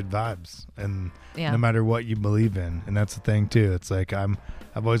are good vibes, and Yeah. no matter what you believe in. And that's the thing too. It's like I've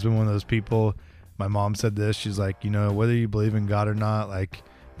always been one of those people. My mom said this. She's like, whether you believe in God or not, like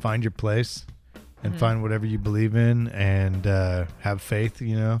find your place and find whatever you believe in, and have faith,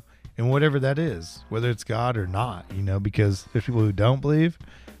 in whatever that is, whether it's God or not, because there's people who don't believe,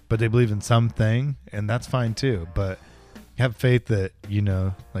 but they believe in something, and that's fine too. But have faith that,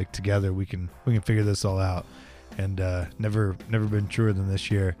 like together we can figure this all out. And never been truer than this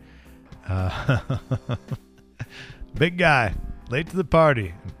year. Big guy, late to the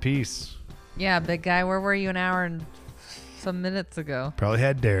party. Peace. Yeah, big guy, where were you an hour and some minutes ago? Probably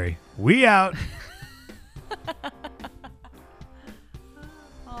had dairy. We out.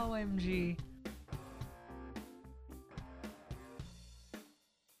 OMG.